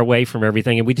truly are away from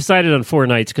everything. And we decided on 4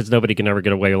 nights because nobody can ever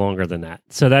get away longer than that.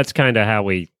 So that's kind of how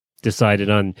we decided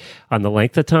on the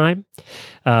length of time.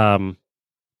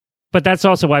 But that's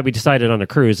also why we decided on a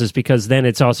cruise, is because then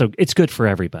it's good for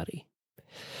everybody.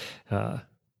 And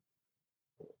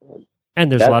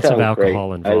there's lots of alcohol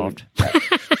great. involved.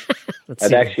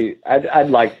 I'd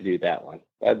like to do that one.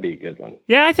 That'd be a good one.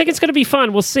 Yeah, I think it's going to be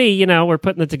fun. We'll see. You know, we're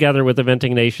putting it together with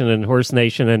Eventing Nation and Horse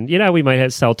Nation, and you know, we might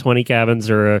sell 20 cabins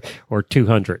or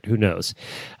 200. Who knows?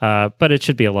 But it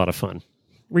should be a lot of fun.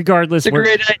 Regardless, It's a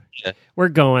great idea. We're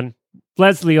going.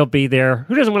 Leslie will be there.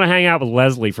 Who doesn't want to hang out with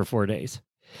Leslie for 4 days?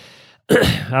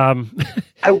 I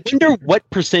wonder what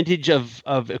percentage of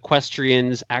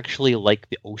equestrians actually like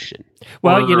the ocean.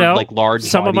 Well, you know, like large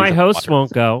some of my hosts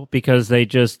won't go because they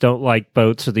just don't like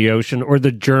boats or the ocean or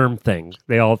the germ thing.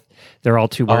 They're all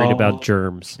too worried about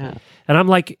germs. Yeah. And I'm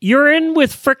like, you're in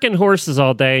with frickin' horses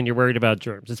all day and you're worried about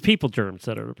germs. It's people germs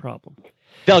that are the problem.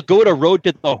 They'll go to Road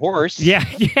to the Horse. Yeah,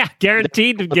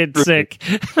 guaranteed to get sick.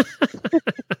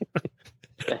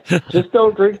 Just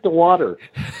don't drink the water.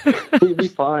 You'll be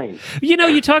fine. You know,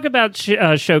 you talk about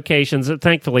showcations.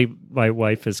 Thankfully, my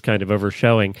wife is kind of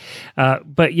overshowing.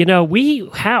 But, you know, we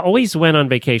always went on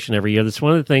vacation every year. That's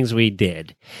one of the things we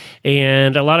did.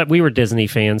 And we were Disney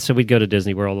fans, so we'd go to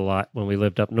Disney World a lot when we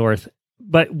lived up north.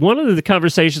 But one of the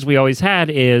conversations we always had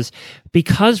is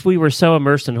because we were so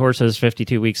immersed in horses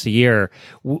 52 weeks a year,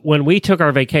 when we took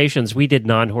our vacations, we did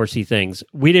non-horsey things.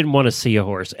 We didn't want to see a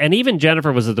horse. And even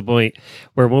Jennifer was at the point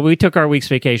where when we took our week's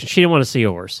vacation, she didn't want to see a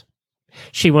horse.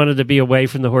 She wanted to be away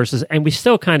from the horses. And we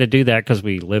still kind of do that because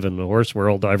we live in the horse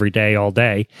world every day, all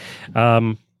day.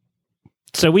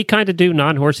 So we kind of do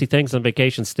non-horsey things on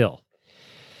vacation still.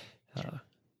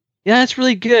 Yeah, that's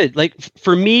really good. Like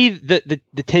for me, the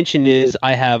tension is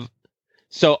I'm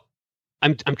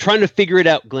trying to figure it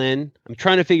out, Glenn. I'm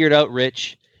trying to figure it out,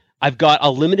 Rich. I've got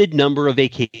a limited number of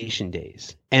vacation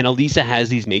days, and Elisa has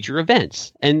these major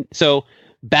events. And so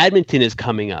badminton is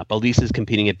coming up. Elisa's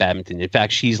competing at badminton. In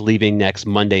fact, she's leaving next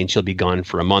Monday and she'll be gone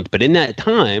for a month. But in that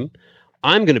time,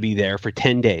 I'm going to be there for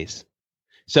 10 days.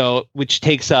 So, which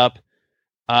takes up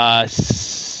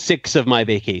 6 of my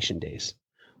vacation days.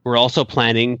 We're also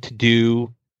planning to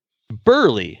do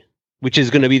Burley, which is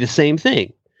going to be the same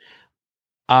thing.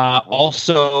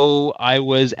 Also, I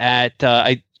was at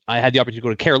I had the opportunity to go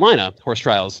to Carolina horse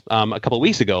trials a couple of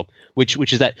weeks ago,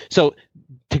 which is that. So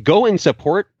to go and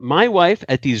support my wife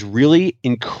at these really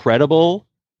incredible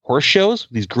horse shows,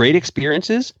 these great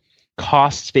experiences,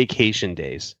 costs vacation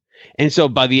days. And so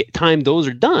by the time those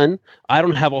are done, I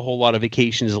don't have a whole lot of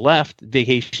vacation days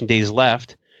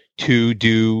left to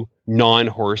do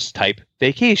non-horse type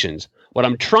vacations. What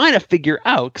I'm trying to figure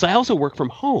out, because I also work from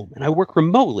home and I work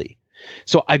remotely.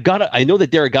 So I know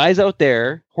that there are guys out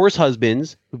there, horse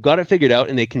husbands, who've got it figured out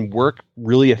and they can work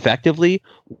really effectively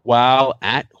while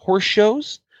at horse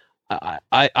shows.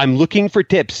 I'm looking for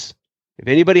tips. If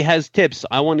anybody has tips,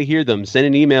 I want to hear them. Send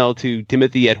an email to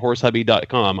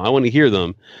timothy@horsehubby.com. I want to hear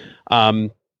them.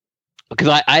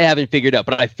 Because I haven't figured out,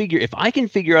 but I figure if I can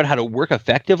figure out how to work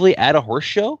effectively at a horse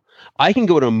show, I can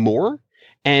go to more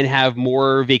and have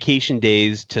more vacation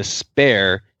days to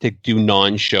spare to do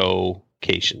non-show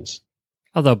vacations.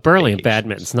 Although Burley and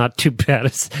badminton's not too bad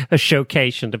as a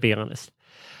showcation, to be honest.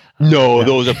 No,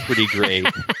 those are pretty great.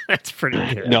 That's pretty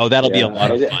good. No, that'll be a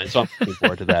lot of fun. So I'm looking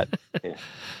forward to that. Yeah.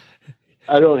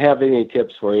 I don't have any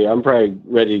tips for you. I'm probably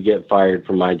ready to get fired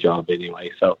from my job anyway,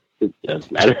 so it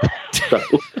doesn't matter. So.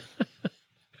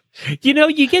 You know,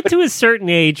 you get to a certain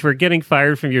age where getting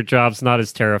fired from your job's not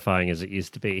as terrifying as it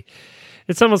used to be.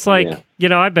 It's almost like, you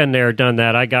know, I've been there, done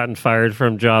that. I gotten fired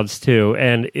from jobs too.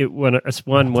 And when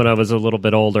I was a little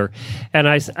bit older, and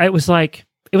I was like,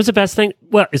 It was the best thing.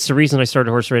 Well, it's the reason I started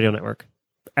Horse Radio Network.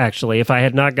 Actually, if I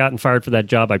had not gotten fired for that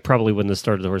job, I probably wouldn't have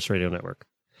started the Horse Radio Network.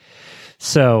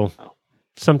 So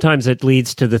sometimes it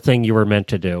leads to the thing you were meant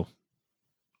to do.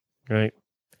 Right?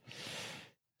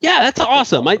 Yeah, that's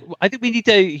awesome. I think we need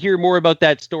to hear more about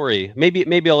that story. Maybe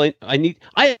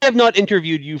I have not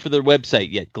interviewed you for the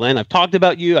website yet, Glenn. I've talked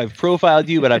about you, I've profiled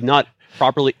you, but I've not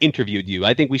properly interviewed you.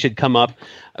 I think we should come up.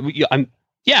 I'm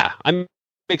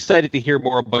excited to hear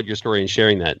more about your story and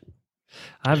sharing that.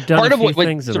 I've done part a of few what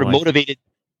things sort of in life. motivated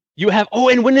you have. Oh,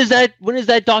 and when is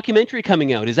that documentary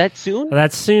coming out? Is that soon?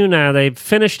 That's soon. They've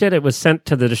finished it. It was sent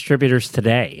to the distributors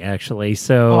today, actually.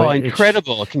 So oh,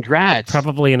 incredible! Congrats.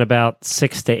 Probably in about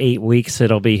 6 to 8 weeks,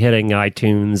 it'll be hitting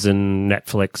iTunes and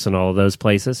Netflix and all of those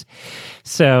places.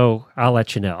 So I'll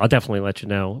let you know. I'll definitely let you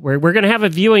know. We're going to have a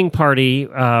viewing party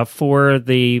for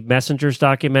the Messengers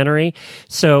documentary.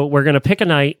 So we're going to pick a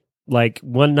night. Like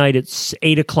one night it's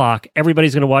 8 o'clock.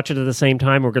 Everybody's going to watch it at the same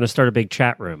time. We're going to start a big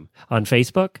chat room on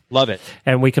Facebook. Love it.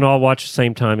 And we can all watch at the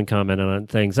same time and comment on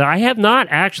things. I have not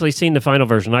actually seen the final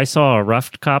version. I saw a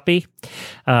rough copy,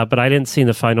 but I didn't see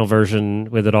the final version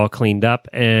with it all cleaned up.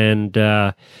 And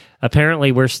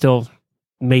apparently we're still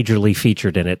majorly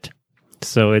featured in it.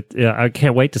 So I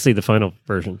can't wait to see the final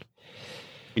version.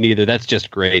 Me neither. That's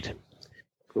just great.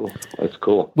 Cool. That's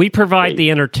cool. We provide the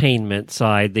entertainment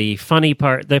side. The funny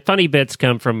part, the funny bits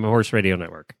come from Horse Radio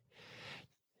Network.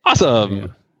 Awesome. Yeah.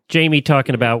 Jamie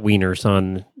talking about wieners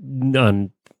on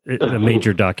a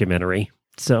major documentary.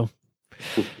 So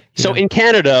in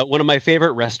Canada, one of my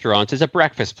favorite restaurants is a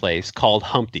breakfast place called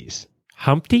Humpty's.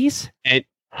 Humpty's? And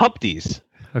Humpty's.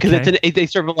 Because they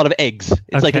serve a lot of eggs.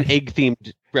 It's like an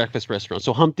egg-themed breakfast restaurant.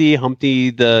 So Humpty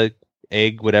the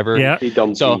egg, whatever. Yeah.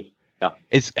 So yeah,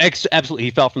 it's absolutely.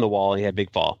 He fell from the wall and he had a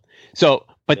big fall. So,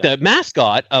 but the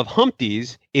mascot of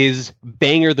Humpty's is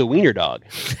Banger the Wiener Dog.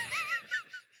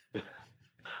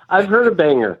 I've heard of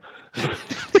Banger.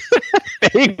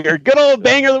 Banger, good old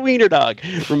Banger the Wiener Dog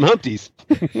from Humpty's.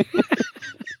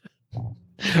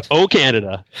 Oh,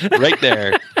 Canada, right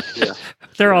there. Yeah.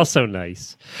 They're all so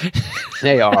nice.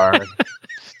 They are.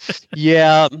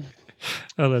 Yeah.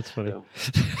 Oh, that's funny.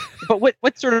 But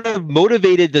what sort of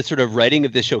motivated the sort of writing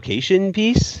of the showcation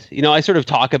piece? You know, I sort of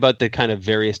talk about the kind of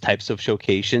various types of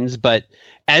showcations, but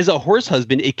as a horse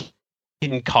husband, it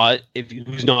can cause, if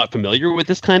who's not familiar with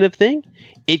this kind of thing,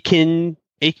 it can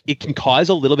cause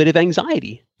a little bit of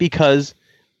anxiety because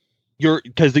your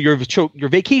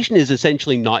vacation is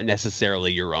essentially not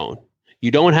necessarily your own.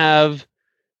 You don't have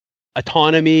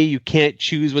autonomy. You can't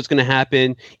choose what's going to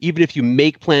happen. Even if you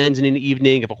make plans in an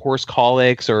evening, if a horse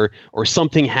colics or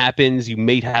something happens, you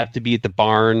may have to be at the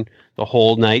barn the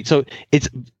whole night. So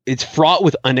it's fraught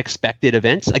with unexpected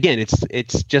events. Again,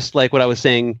 it's just like what I was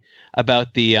saying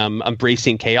about the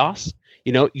embracing chaos.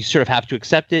 You know, you sort of have to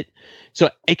accept it. So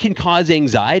it can cause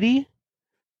anxiety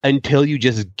until you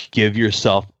just give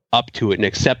yourself up to it and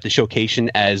accept the showcation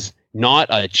as not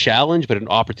a challenge, but an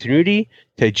opportunity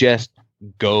to just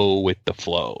go with the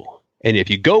flow. And if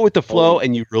you go with the flow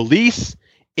and you release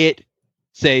it,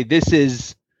 say, this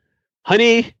is,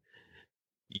 honey,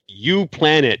 you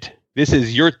plan it. This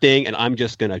is your thing, and I'm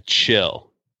just going to chill.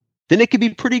 Then it could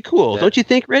be pretty cool. Don't you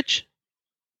think, Rich?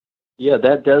 Yeah,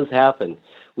 that does happen.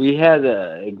 We had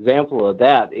an example of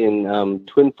that in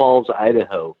Twin Falls,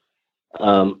 Idaho.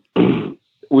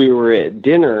 We were at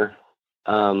dinner.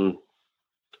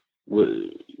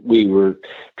 We were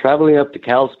traveling up to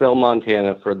Kalispell,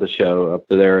 Montana for the show up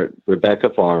there at Rebecca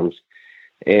Farms.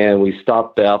 And we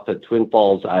stopped up at Twin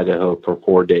Falls, Idaho for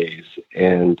 4 days.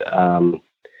 And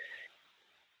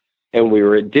we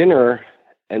were at dinner,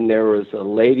 and there was a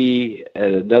lady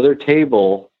at another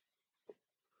table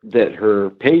that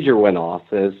her pager went off.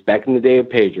 And it's back in the day of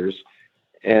pagers.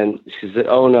 And she said,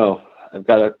 "Oh no, I've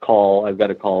got a call.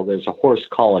 There's a horse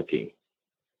colicking."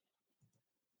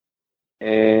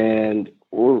 And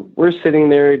we're sitting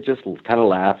there just kind of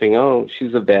laughing. Oh,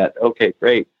 she's a vet. Okay,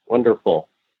 great. Wonderful.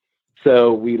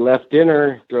 So we left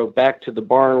dinner, drove back to the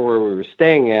barn where we were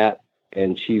staying at,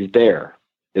 and she's there.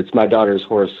 It's my daughter's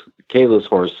horse, Kayla's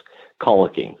horse,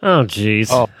 colicking. Oh, geez.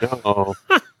 Oh, no.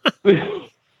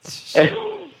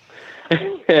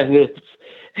 and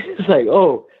it's like,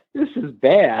 oh, this is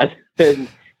bad. And,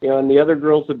 you know, and the other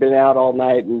girls have been out all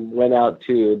night and went out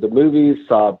to the movies,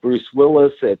 saw Bruce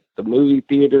Willis at the movie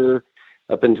theater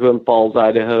up in Twin Falls,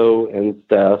 Idaho and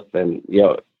stuff. And, you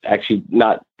know, actually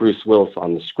not Bruce Willis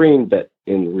on the screen, but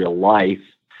in real life.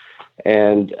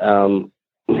 And,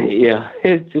 yeah,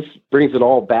 it just brings it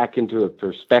all back into a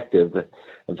perspective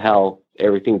of how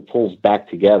everything pulls back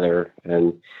together.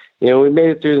 And, you know, we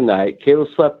made it through the night.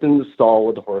 Kayla slept in the stall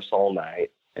with the horse all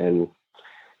night. And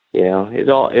it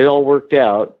all worked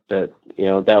out. That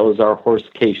that was our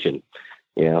horsecation,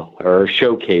 our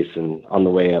showcasing on the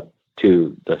way up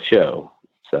to the show.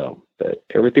 So, but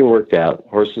everything worked out.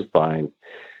 Horse was fine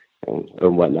and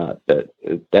whatnot. But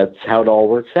that's how it all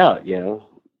works out. You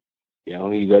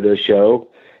go to a show,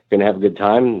 you're gonna have a good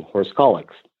time. And horse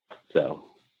colics. So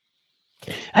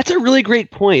that's a really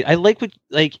great point. I like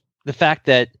the fact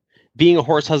that being a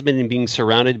horse husband and being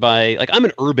surrounded by, I'm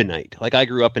an urbanite. I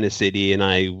grew up in a city and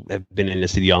I have been in a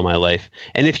city all my life.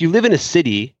 And if you live in a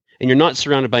city and you're not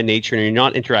surrounded by nature and you're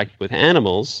not interacting with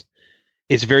animals,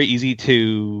 it's very easy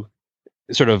to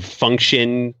sort of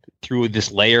function through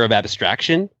this layer of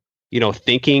abstraction,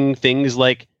 thinking things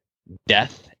like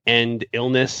death and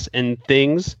illness and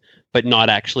things, but not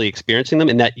actually experiencing them,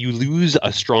 and that you lose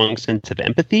a strong sense of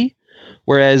empathy.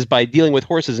 Whereas by dealing with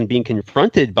horses and being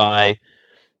confronted by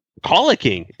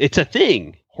colicking, it's a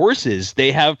thing. Horses,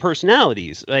 they have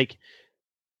personalities.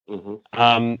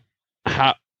 How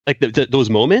those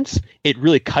moments, it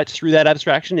really cuts through that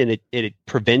abstraction, and it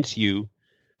prevents you.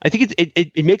 I think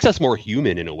it makes us more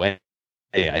human in a way.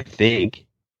 I think.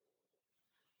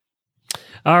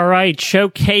 All right,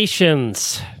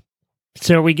 showcations.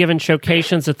 So are we giving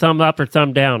showcations a thumb up or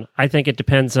thumb down? I think it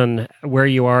depends on where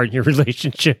you are in your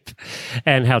relationship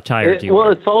and how tired you are.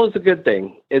 Well, it's always a good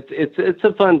thing. It's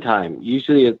a fun time.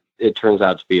 Usually it turns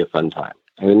out to be a fun time.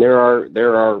 I mean, there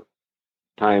are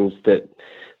times that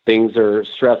things are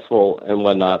stressful and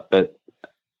whatnot, but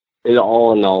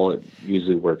all in all, it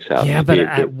usually works out. Yeah, but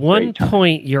at one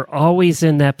point, you're always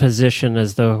in that position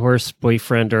as the horse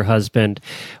boyfriend or husband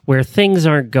where things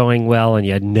aren't going well and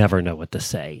you never know what to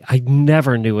say. I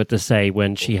never knew what to say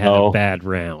when she had a bad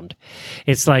round.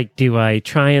 It's like, do I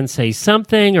try and say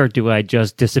something or do I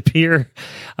just disappear?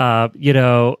 Not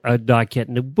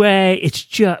getting away. It's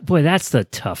just, boy, that's the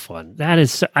tough one. That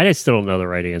is, I still don't know the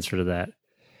right answer to that.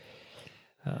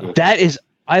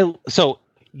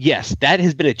 Yes, that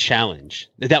has been a challenge.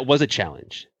 That was a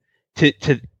challenge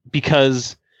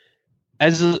because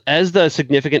as the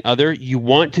significant other, you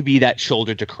want to be that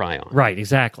shoulder to cry on. Right,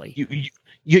 exactly.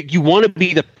 You want to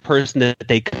be the person that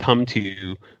they come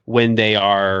to when they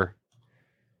are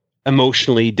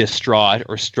emotionally distraught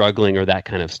or struggling or that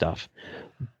kind of stuff.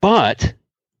 But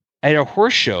at a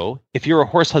horse show, if you're a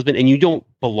horse husband and you don't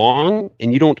belong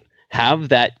and you don't have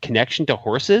that connection to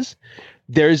horses,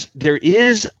 there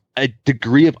is a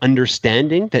degree of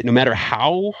understanding that no matter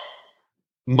how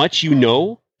much you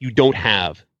don't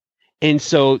have. And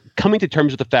so coming to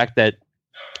terms with the fact that,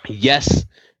 yes,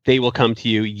 they will come to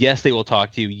you. Yes, they will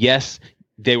talk to you. Yes,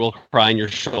 they will cry on your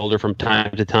shoulder from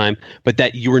time to time, but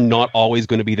that you are not always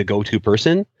going to be the go-to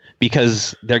person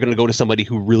because they're going to go to somebody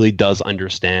who really does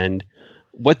understand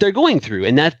what they're going through.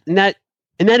 And that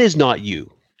is not you.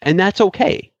 And that's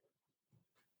okay.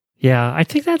 Yeah, I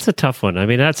think that's a tough one. I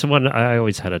mean, that's one I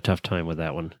always had a tough time with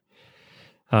that one.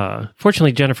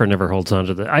 Fortunately, Jennifer never holds on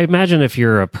to that. I imagine if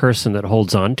you're a person that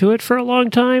holds on to it for a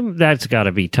long time, that's got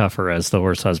to be tougher as the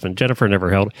horse husband. Jennifer never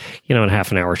held, in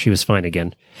half an hour, she was fine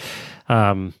again.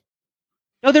 No,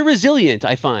 they're resilient,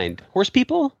 I find. Horse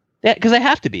people, because they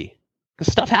have to be.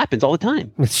 Because stuff happens all the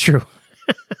time. It's true.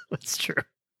 That's true.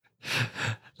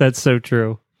 That's so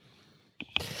true.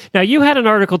 Now, you had an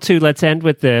article, too. Let's end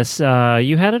with this.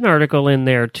 You had an article in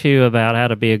there, too, about how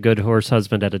to be a good horse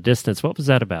husband at a distance. What was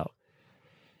that about?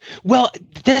 Well,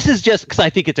 this is just because I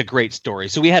think it's a great story.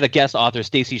 So we had a guest author,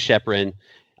 Stacy Sheprin,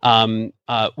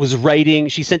 was writing.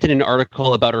 She sent in an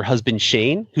article about her husband,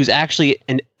 Shane, who's actually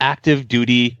an active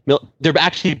duty. They're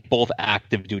actually both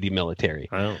active duty military.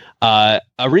 Oh.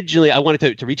 Originally, I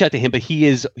wanted to reach out to him, but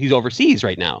he's overseas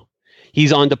right now.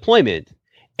 He's on deployment.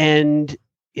 And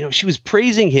she was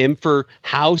praising him for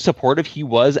how supportive he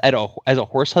was as a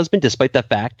horse husband, despite the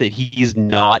fact that he's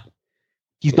not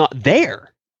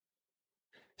there.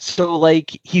 So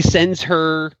he sends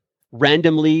her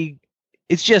randomly.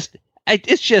 It's just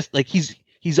like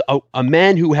he's a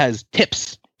man who has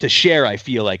tips to share, I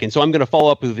feel like. And so I'm going to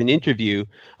follow up with an interview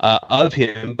of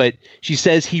him. But she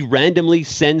says he randomly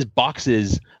sends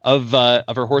boxes of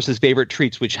her horse's favorite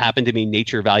treats, which happen to be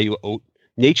Nature Value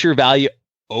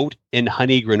oat and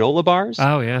honey granola bars.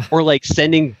 Oh yeah. Or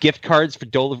sending gift cards for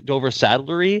Dover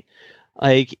Saddlery.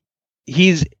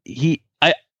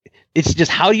 It's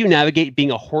just, how do you navigate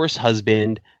being a horse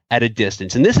husband at a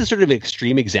distance? And this is sort of an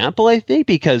extreme example, I think,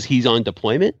 because he's on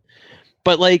deployment.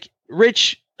 But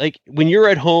Rich, when you're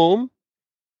at home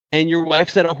and your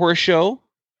wife's at a horse show,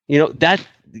 that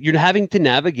you're having to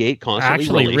navigate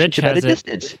constantly. Actually, Rich at a has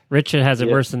distance. Rich has it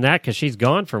worse than that because she's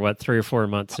gone for 3 or 4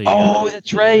 months. So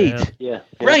That's right. Yeah.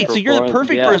 Right. So you're the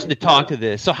perfect person to talk to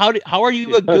this. So how are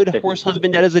you a good horse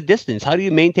husband at a distance? How do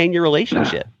you maintain your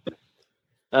relationship?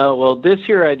 Well, this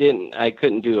year I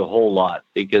couldn't do a whole lot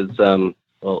because,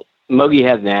 Mogi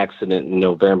had an accident in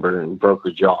November and broke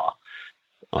her jaw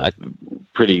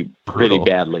pretty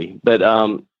badly. But,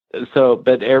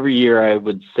 but every year I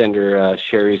would send her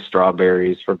Sherry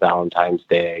strawberries for Valentine's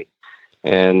Day,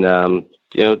 and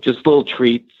just little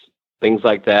treats, things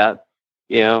like that.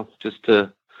 Just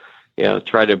to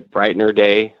try to brighten her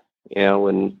day.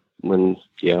 When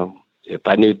if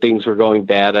I knew things were going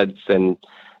bad, I'd send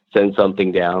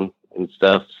something down and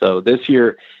stuff. So this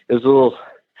year there's a little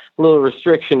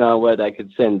restriction on what I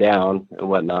could send down and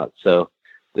whatnot. So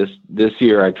this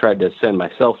year I tried to send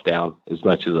myself down as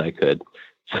much as I could.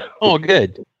 Oh,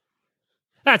 good.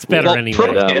 That's better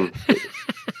anyway.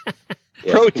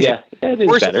 Yeah, it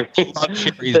is better.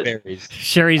 Sherry's berries.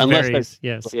 Sherry's berries,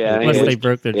 yes. Yeah, unless they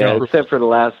broke their jaw. Except for the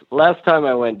last time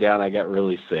I went down, I got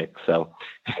really sick, so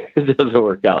it doesn't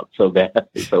work out so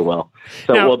well.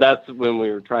 So that's when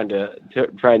we were trying to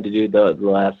do the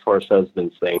last horse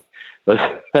husbands thing.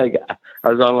 But I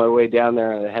was on my way down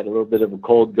there, and I had a little bit of a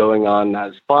cold going on. And I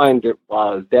was fine while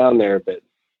I was down there, but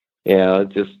it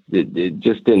just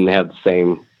didn't have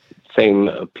the same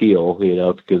appeal,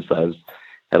 because I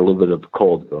had a little bit of a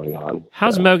cold going on.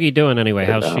 How's Mogi doing anyway?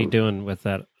 How's she doing with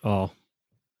that all?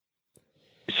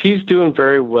 She's doing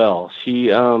very well. She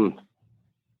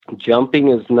jumping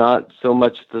is not so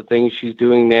much the thing she's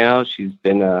doing now. She's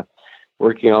been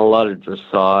working on a lot of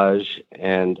dressage,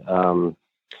 and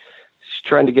she's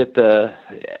trying to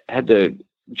had to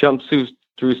jump through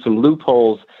some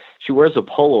loopholes. She wears a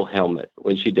polo helmet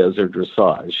when she does her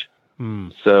dressage.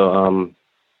 So,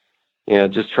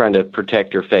 just trying to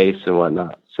protect her face and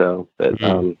whatnot. So, but,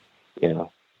 her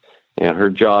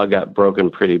jaw got broken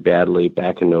pretty badly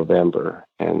back in November.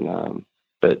 And,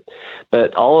 but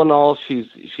all in all,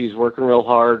 she's working real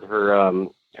hard.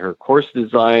 Her course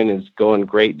design is going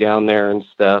great down there and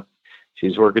stuff.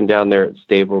 She's working down there at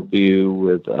Stable View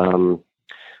with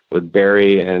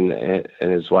Barry and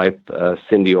his wife,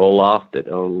 Cindy Olaf, that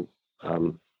own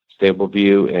Stable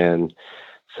View. And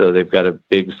so they've got a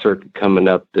big circuit coming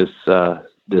up this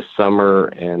summer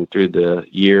and through the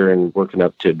year, and working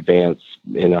up to Advance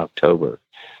in October.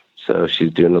 So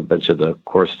she's doing a bunch of the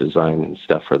course design and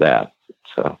stuff for that.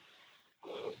 So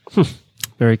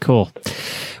very cool.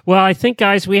 Well, I think,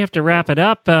 guys, we have to wrap it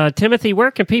up. Timothy,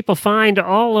 where can people find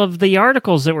all of the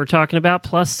articles that we're talking about,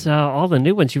 plus all the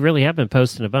new ones? You really have been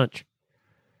posting a bunch.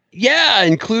 Yeah,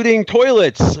 including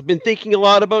toilets. I've been thinking a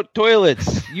lot about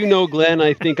toilets. Glenn,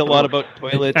 I think a lot about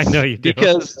toilets. I know you do.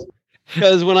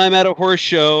 Because when I'm at a horse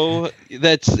show,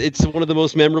 it's one of the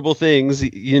most memorable things.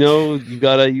 You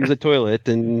gotta use a toilet,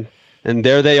 and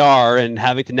there they are, and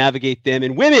having to navigate them.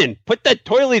 And women, put that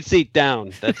toilet seat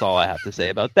down. That's all I have to say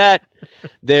about that.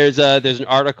 There's an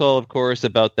article, of course,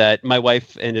 about that. My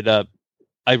wife ended up.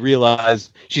 I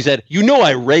realized, she said,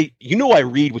 I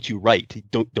read what you write,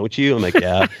 don't you? I'm like,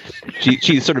 yeah.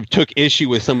 She sort of took issue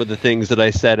with some of the things that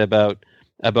I said about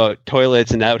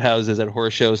toilets and outhouses at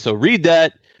horse shows. So read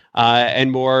that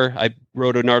and more. I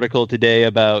wrote an article today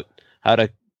about how to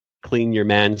clean your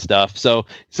man stuff. So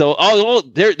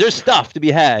there's stuff to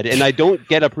be had, and I don't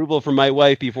get approval from my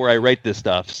wife before I write this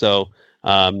stuff. So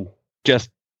just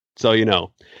so you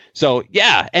know. So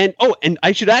yeah, and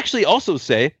I should actually also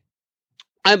say,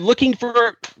 I'm looking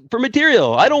for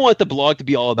material. I don't want the blog to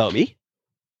be all about me.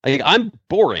 I'm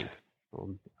boring.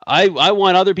 I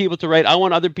want other people to write. I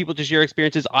want other people to share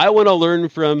experiences. I want to learn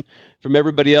from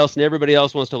everybody else, and everybody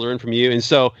else wants to learn from you. And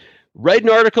so, write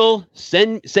an article.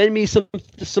 Send me some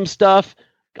stuff.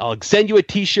 I'll send you a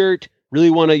T-shirt. Really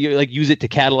want to use it to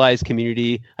catalyze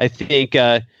community. I think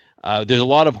there's a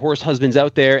lot of horse husbands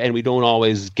out there, and we don't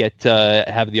always get to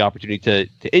have the opportunity to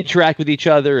interact with each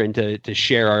other and to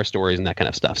share our stories and that kind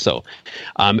of stuff. So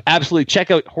absolutely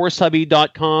check out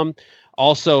horsehubby.com.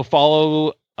 Also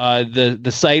follow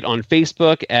the site on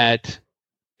Facebook at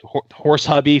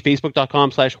horsehubby,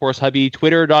 facebook.com/horsehubby,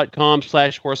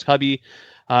 twitter.com/horsehubby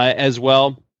as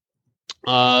well.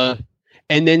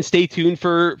 And then stay tuned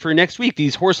for next week.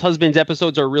 These horse husbands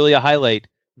episodes are really a highlight,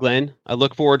 Glenn. I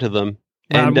look forward to them.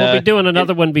 And we'll be doing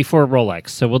another one before Rolex,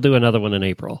 so we'll do another one in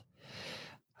April.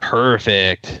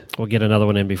 Perfect. We'll get another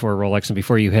one in before Rolex and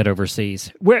before you head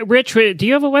overseas. Rich, do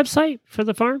you have a website for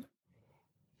the farm?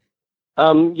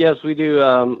 Yes, we do.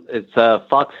 It's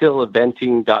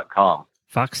foxhilleventing.com.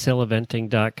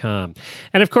 foxhilleventing.com.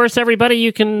 And of course, everybody,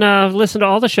 you can listen to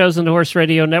all the shows on the Horse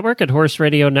Radio Network at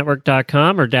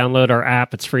horseradionetwork.com or download our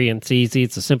app. It's free and it's easy.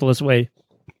 It's the simplest way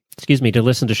to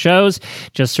listen to shows.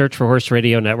 Just search for Horse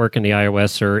Radio Network in the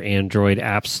iOS or Android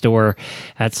App Store.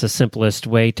 That's the simplest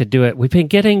way to do it. We've been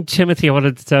getting, Timothy, I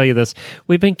wanted to tell you this.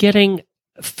 We've been getting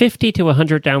 50 to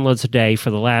 100 downloads a day for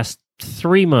the last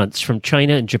 3 months from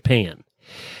China and Japan.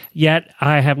 Yet,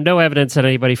 I have no evidence that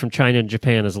anybody from China and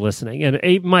Japan is listening.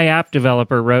 And my app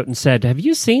developer wrote and said, have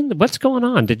you seen what's going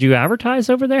on? Did you advertise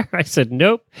over there? I said,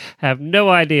 nope. Have no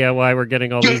idea why we're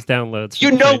getting all these downloads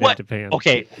from China and Japan.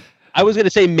 Okay. I was going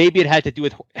to say maybe it had to do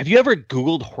with, have you ever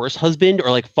Googled horse husband or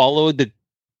like followed the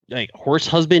horse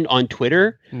husband on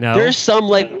Twitter? No. There's some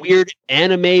like weird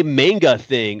anime manga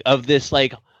thing of this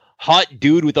like hot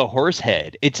dude with a horse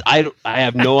head. I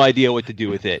have no idea what to do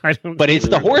with it, but it's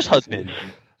the horse husband.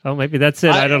 Oh, maybe that's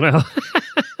it. I don't know.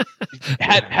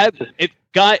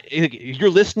 Your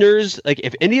listeners, like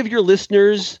if any of your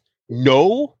listeners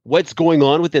know what's going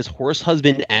on with this horse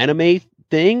husband anime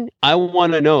thing, I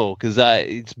want to know because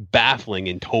it's baffling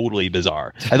and totally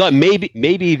bizarre. I thought maybe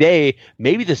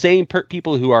the same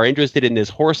people who are interested in this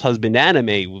horse husband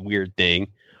anime weird thing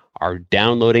are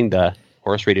downloading the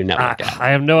Horse Radio Network app. I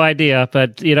have no idea,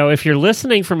 but if you're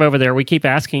listening from over there, we keep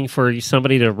asking for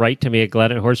somebody to write to me at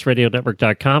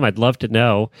glenn@horseradionetwork.com. I'd love to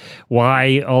know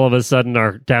why all of a sudden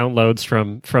our downloads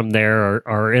from there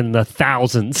are in the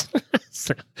thousands.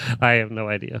 So, I have no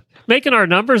idea. Making our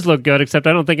numbers look good, except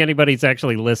I don't think anybody's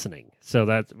actually listening.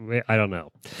 So I don't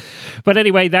know. But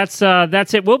anyway, that's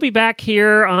it. We'll be back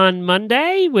here on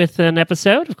Monday with an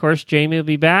episode. Of course, Jamie will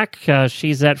be back.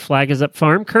 She's at Flag Is Up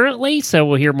Farm currently, so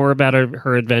we'll hear more about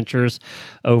her adventures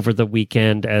over the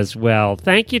weekend as well.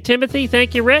 Thank you, Timothy.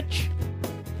 Thank you, Rich.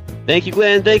 Thank you,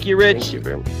 Glenn. Thank you, Rich. Thank you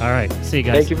very much. All right. See you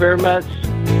guys. Thank you very much.